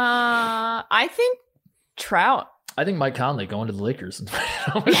 I think Trout. I think Mike Conley going to the Lakers and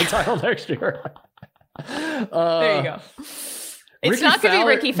winning the title next year. There you go. It's not going to be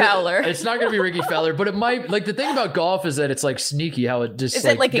Ricky Fowler. It's not going to be Ricky Fowler, but it might. Like the thing about golf is that it's like sneaky how it just is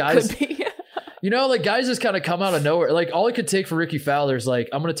it like guys, it could be. You know, like guys just kind of come out of nowhere. Like all it could take for Ricky Fowler is like,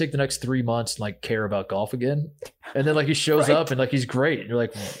 I'm going to take the next 3 months and like care about golf again. And then like he shows up and like he's great. And you're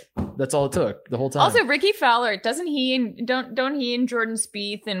like, that's all it took the whole time. Also, Ricky Fowler, don't he and Jordan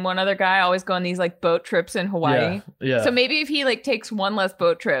Spieth and one other guy always go on these like boat trips in Hawaii? Yeah. So maybe if he like takes one less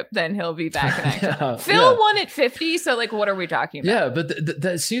boat trip, then he'll be back in action. Phil won at 50. So like, what are we talking about? Yeah, but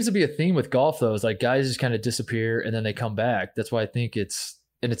that seems to be a theme with golf though. Is like guys just kind of disappear and then they come back. That's why I think it's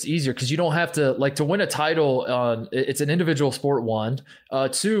easier because you don't have to like to win a title. It's an individual sport. 1,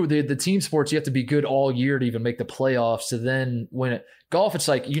 2, the team sports, you have to be good all year to even make the playoffs to then win it. Golf, it's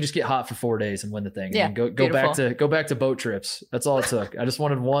like you just get hot for 4 days and win the thing. Yeah, and go back to boat trips. That's all it took. I just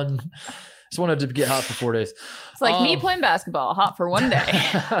wanted one Just wanted to get hot for 4 days. It's like me playing basketball, hot for 1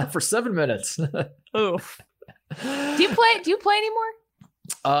 day. For 7 minutes. Oof. Do you play anymore?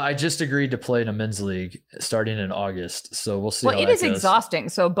 I just agreed to play in a men's league starting in August, so we'll see. Well, it is exhausting,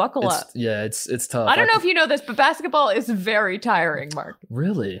 so buckle up. Yeah, it's tough. I don't know if you know this, but basketball is very tiring, Mark.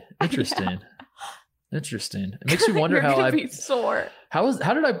 Really interesting. Yeah. Interesting. It makes you wonder how be sore. How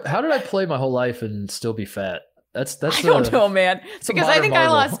did I play my whole life and still be fat? I don't know, man. Because I think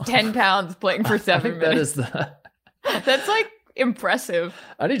marvel. I lost 10 pounds playing for 7 minutes. That's like impressive.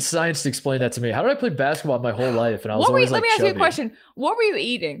 I need science to explain that to me. How did I play basketball my whole life? And I was let me ask you a question. What were you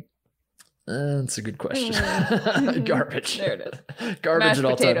eating? That's a good question. Garbage. There it is. Garbage at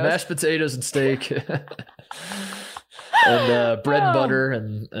all times. Mashed potatoes and steak. And bread and butter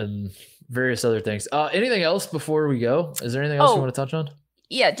and various other things. Anything else before we go? Is there anything else you want to touch on?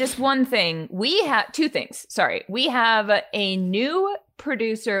 Yeah, just one thing. We have two things. Sorry. We have a new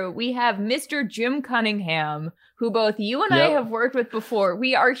producer. We have Mr. Jim Cunningham, who both you and I have worked with before.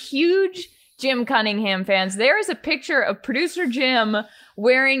 We are huge Jim Cunningham fans. There is a picture of producer Jim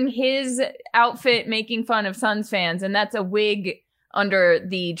wearing his outfit making fun of Suns fans, and that's a wig under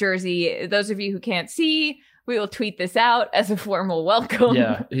the jersey. Those of you who can't see, we will tweet this out as a formal welcome.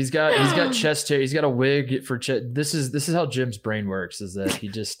 Yeah, he's got chest hair. He's got a wig for chest. This is how Jim's brain works. Is that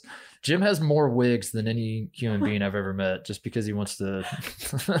Jim has more wigs than any human being I've ever met, just because he wants to.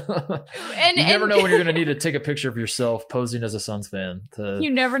 You never know when you're going to need to take a picture of yourself posing as a Suns fan.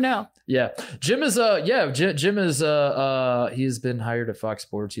 You never know. Yeah, Jim is Jim is he has been hired at Fox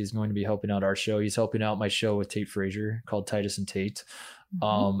Sports. He's going to be helping out our show. He's helping out my show with Tate Frazier called Titus and Tate.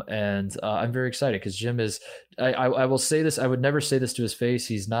 And I'm very excited because Jim is. I will say this. I would never say this to his face.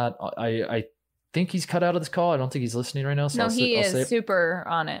 He's not. I think he's cut out of this call. I don't think he's listening right now. So he is super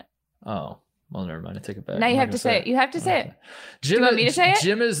on it. Oh, well, never mind. I take it back. Now you have to say it. You have to say it. Jim, do you want me to say it?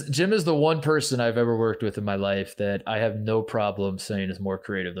 Jim is the one person I've ever worked with in my life that I have no problem saying is more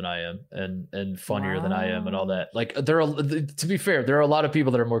creative than I am and funnier than I am and all that. Like to be fair, there are a lot of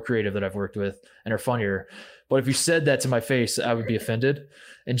people that are more creative that I've worked with and are funnier. But if you said that to my face, I would be offended.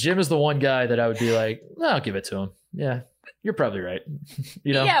 And Jim is the one guy that I would be like, I'll give it to him. Yeah, you're probably right.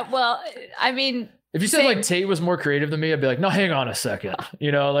 Yeah, well, I mean, if you said like Tate was more creative than me, I'd be like, no, hang on a second.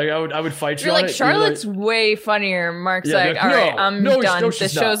 Like I would fight you. You're on like, it. Charlotte's way funnier. Mark's all right, I'm done. The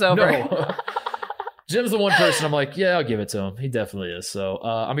show's over. No. Jim's the one person I'm like, yeah, I'll give it to him. He definitely is. So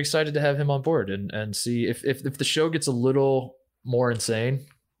I'm excited to have him on board and see if the show gets a little more insane.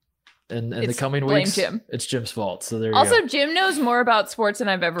 In the coming weeks, it's Jim's fault. So there you go. Also, Jim knows more about sports than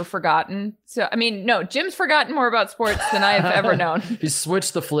I've ever forgotten. So, I mean, no, Jim's forgotten more about sports than I have ever known. He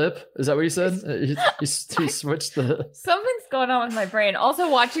switched the flip. Is that what you said? He switched the... Something's going on with my brain. Also,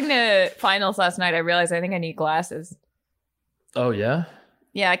 watching the finals last night, I realized I think I need glasses. Oh, yeah?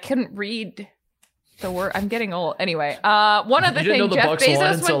 Yeah, I couldn't read the word. I'm getting old. Anyway, one other thing. You didn't know the Jeff Bucks Bezos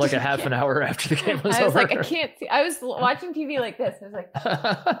won until like a half an hour after the game was over. I was like, I can't see. I was watching TV like this. I was like,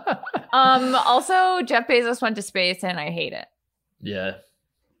 also, Jeff Bezos went to space, and I hate it. Yeah.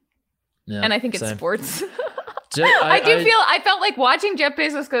 And I think it's sports. I felt like watching Jeff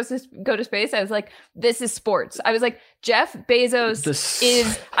Bezos go to space. I was like, this is sports. I was like, Jeff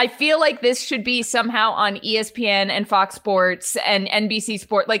Bezos I feel like this should be somehow on ESPN and Fox Sports and NBC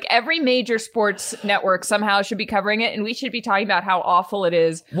Sport. Like every major sports network somehow should be covering it. And we should be talking about how awful it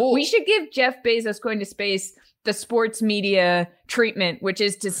is. Whoa. We should give Jeff Bezos going to space the sports media treatment, which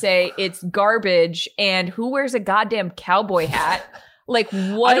is to say it's garbage. And who wears a goddamn cowboy hat? Like,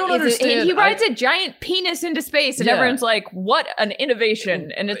 what? I don't understand. And he rides a giant penis into space, and everyone's like, what an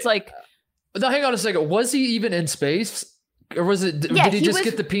innovation. And it's like... Now, hang on a second. Was he even in space? Or was it... did he just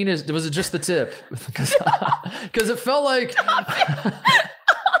get the penis? Was it just the tip? Because it felt like...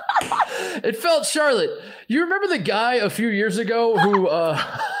 It felt, Charlotte, you remember the guy a few years ago who...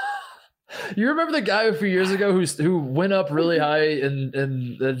 You remember the guy a few years ago who went up really high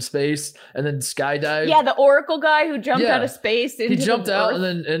in space and then skydived? Yeah, the Oracle guy who jumped out of space. He jumped out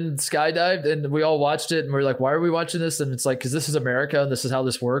and skydived, and we all watched it, and we're like, why are we watching this? And it's like, because this is America, and this is how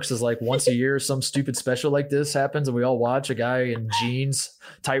this works. Is like once a year, some stupid special like this happens, and we all watch a guy in jeans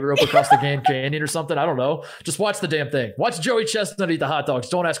tightrope across the Grand Canyon or something. I don't know. Just watch the damn thing. Watch Joey Chestnut eat the hot dogs.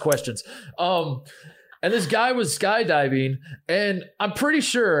 Don't ask questions. And this guy was skydiving, and I'm pretty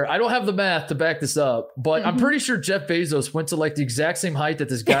sure, I don't have the math to back this up, but I'm pretty sure Jeff Bezos went to like the exact same height that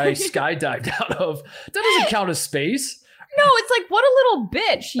this guy skydived out of. That doesn't count as space. No, it's like, what a little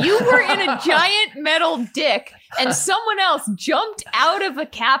bitch. You were in a giant metal dick, and someone else jumped out of a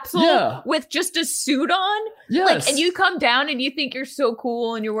capsule with just a suit on. Yes. Like, and you come down and you think you're so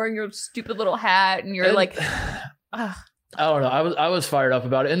cool, and you're wearing your stupid little hat, and you're like... I don't know. I was fired up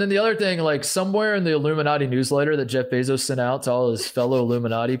about it. And then the other thing, like somewhere in the Illuminati newsletter that Jeff Bezos sent out to all his fellow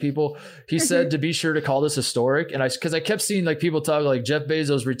Illuminati people, he said to be sure to call this historic. And because I kept seeing like people talk like Jeff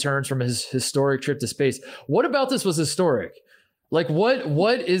Bezos returns from his historic trip to space. What about this was historic? Like what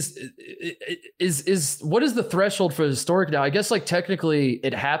is what is the threshold for historic now? I guess like technically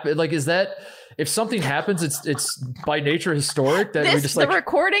it happened. Like, is that if something happens, it's by nature historic that we just like the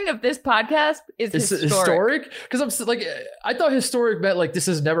recording of this podcast is historic. Because I'm like, I thought historic meant like this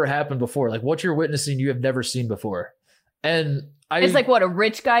has never happened before. Like what you're witnessing, you have never seen before. And it's like what, a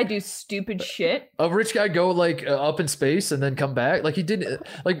rich guy do stupid shit? A rich guy go like up in space and then come back? Like he didn't,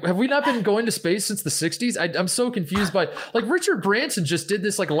 like, have we not been going to space since the 60s? I'm so confused by, like, Richard Branson just did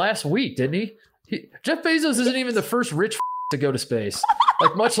this like last week, didn't he? Jeff Bezos isn't even the first rich to go to space,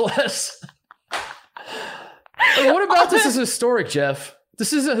 like much less. Like, what about this is historic, Jeff?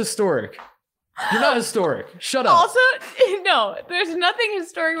 This isn't historic. You're not historic. Shut up. Also, no, there's nothing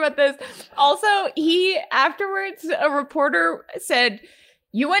historic about this. Also, afterwards, a reporter said,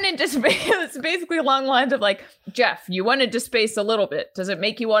 you went into space. It's basically along the lines of like, Jeff, you went into space a little bit. Does it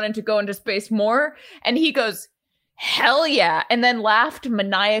make you want to go into space more? And he goes, hell yeah. And then laughed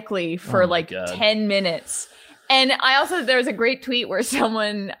maniacally for 10 minutes. And there was a great tweet where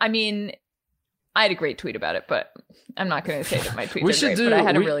I had a great tweet about it, but I'm not going to say that my tweets are great, but I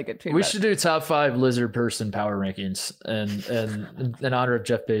had a really good tweet. We should do top 5 lizard person power rankings and in honor of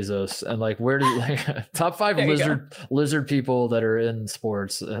Jeff Bezos, and like where do top 5 lizard people that are in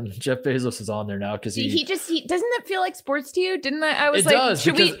sports, and Jeff Bezos is on there now because he doesn't it feel like sports to you? Didn't I was it like, does,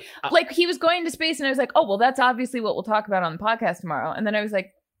 should we like he was going to space and I was like, oh well, that's obviously what we'll talk about on the podcast tomorrow, and then I was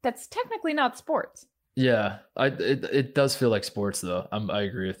like, that's technically not sports. Yeah, it does feel like sports though. I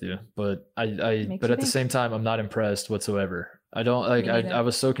agree with you, but but at the same time, I'm not impressed whatsoever. I don't like. I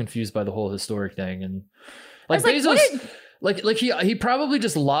was so confused by the whole historic thing, and like Bezos, like he probably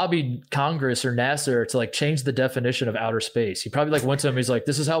just lobbied Congress or NASA to like change the definition of outer space. He probably like went to him. He's like,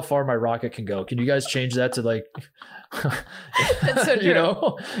 "This is how far my rocket can go. Can you guys change that to like?" That's so true. You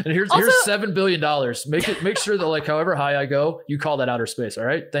know, and here's $7 billion. Make sure that like however high I go, you call that outer space. All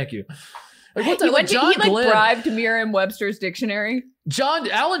right, thank you. Like, what the, he bribed Merriam-Webster's dictionary.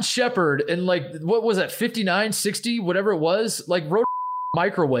 Alan Shepard in like, what was that, 59, 60, whatever it was, like wrote a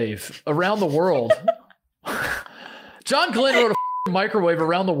microwave around the world. John Glenn wrote a microwave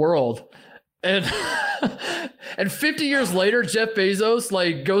around the world. And 50 years later, Jeff Bezos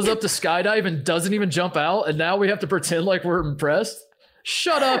like goes up to skydive and doesn't even jump out. And now we have to pretend like we're impressed.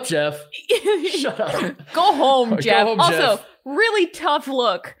 Shut up, Jeff. Shut up. Go home, Jeff. Go home, also, Jeff. Really tough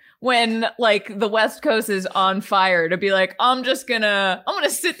look when like the West Coast is on fire to be like, I'm gonna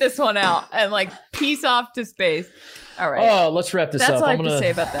sit this one out and like peace off to space. All right. Oh, let's wrap this up. That's all I have to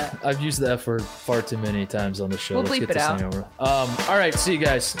say about that. I've used the F word far too many times on the show. We'll let's bleep get it this out. thing over. All right, see you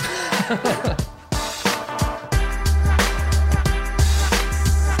guys.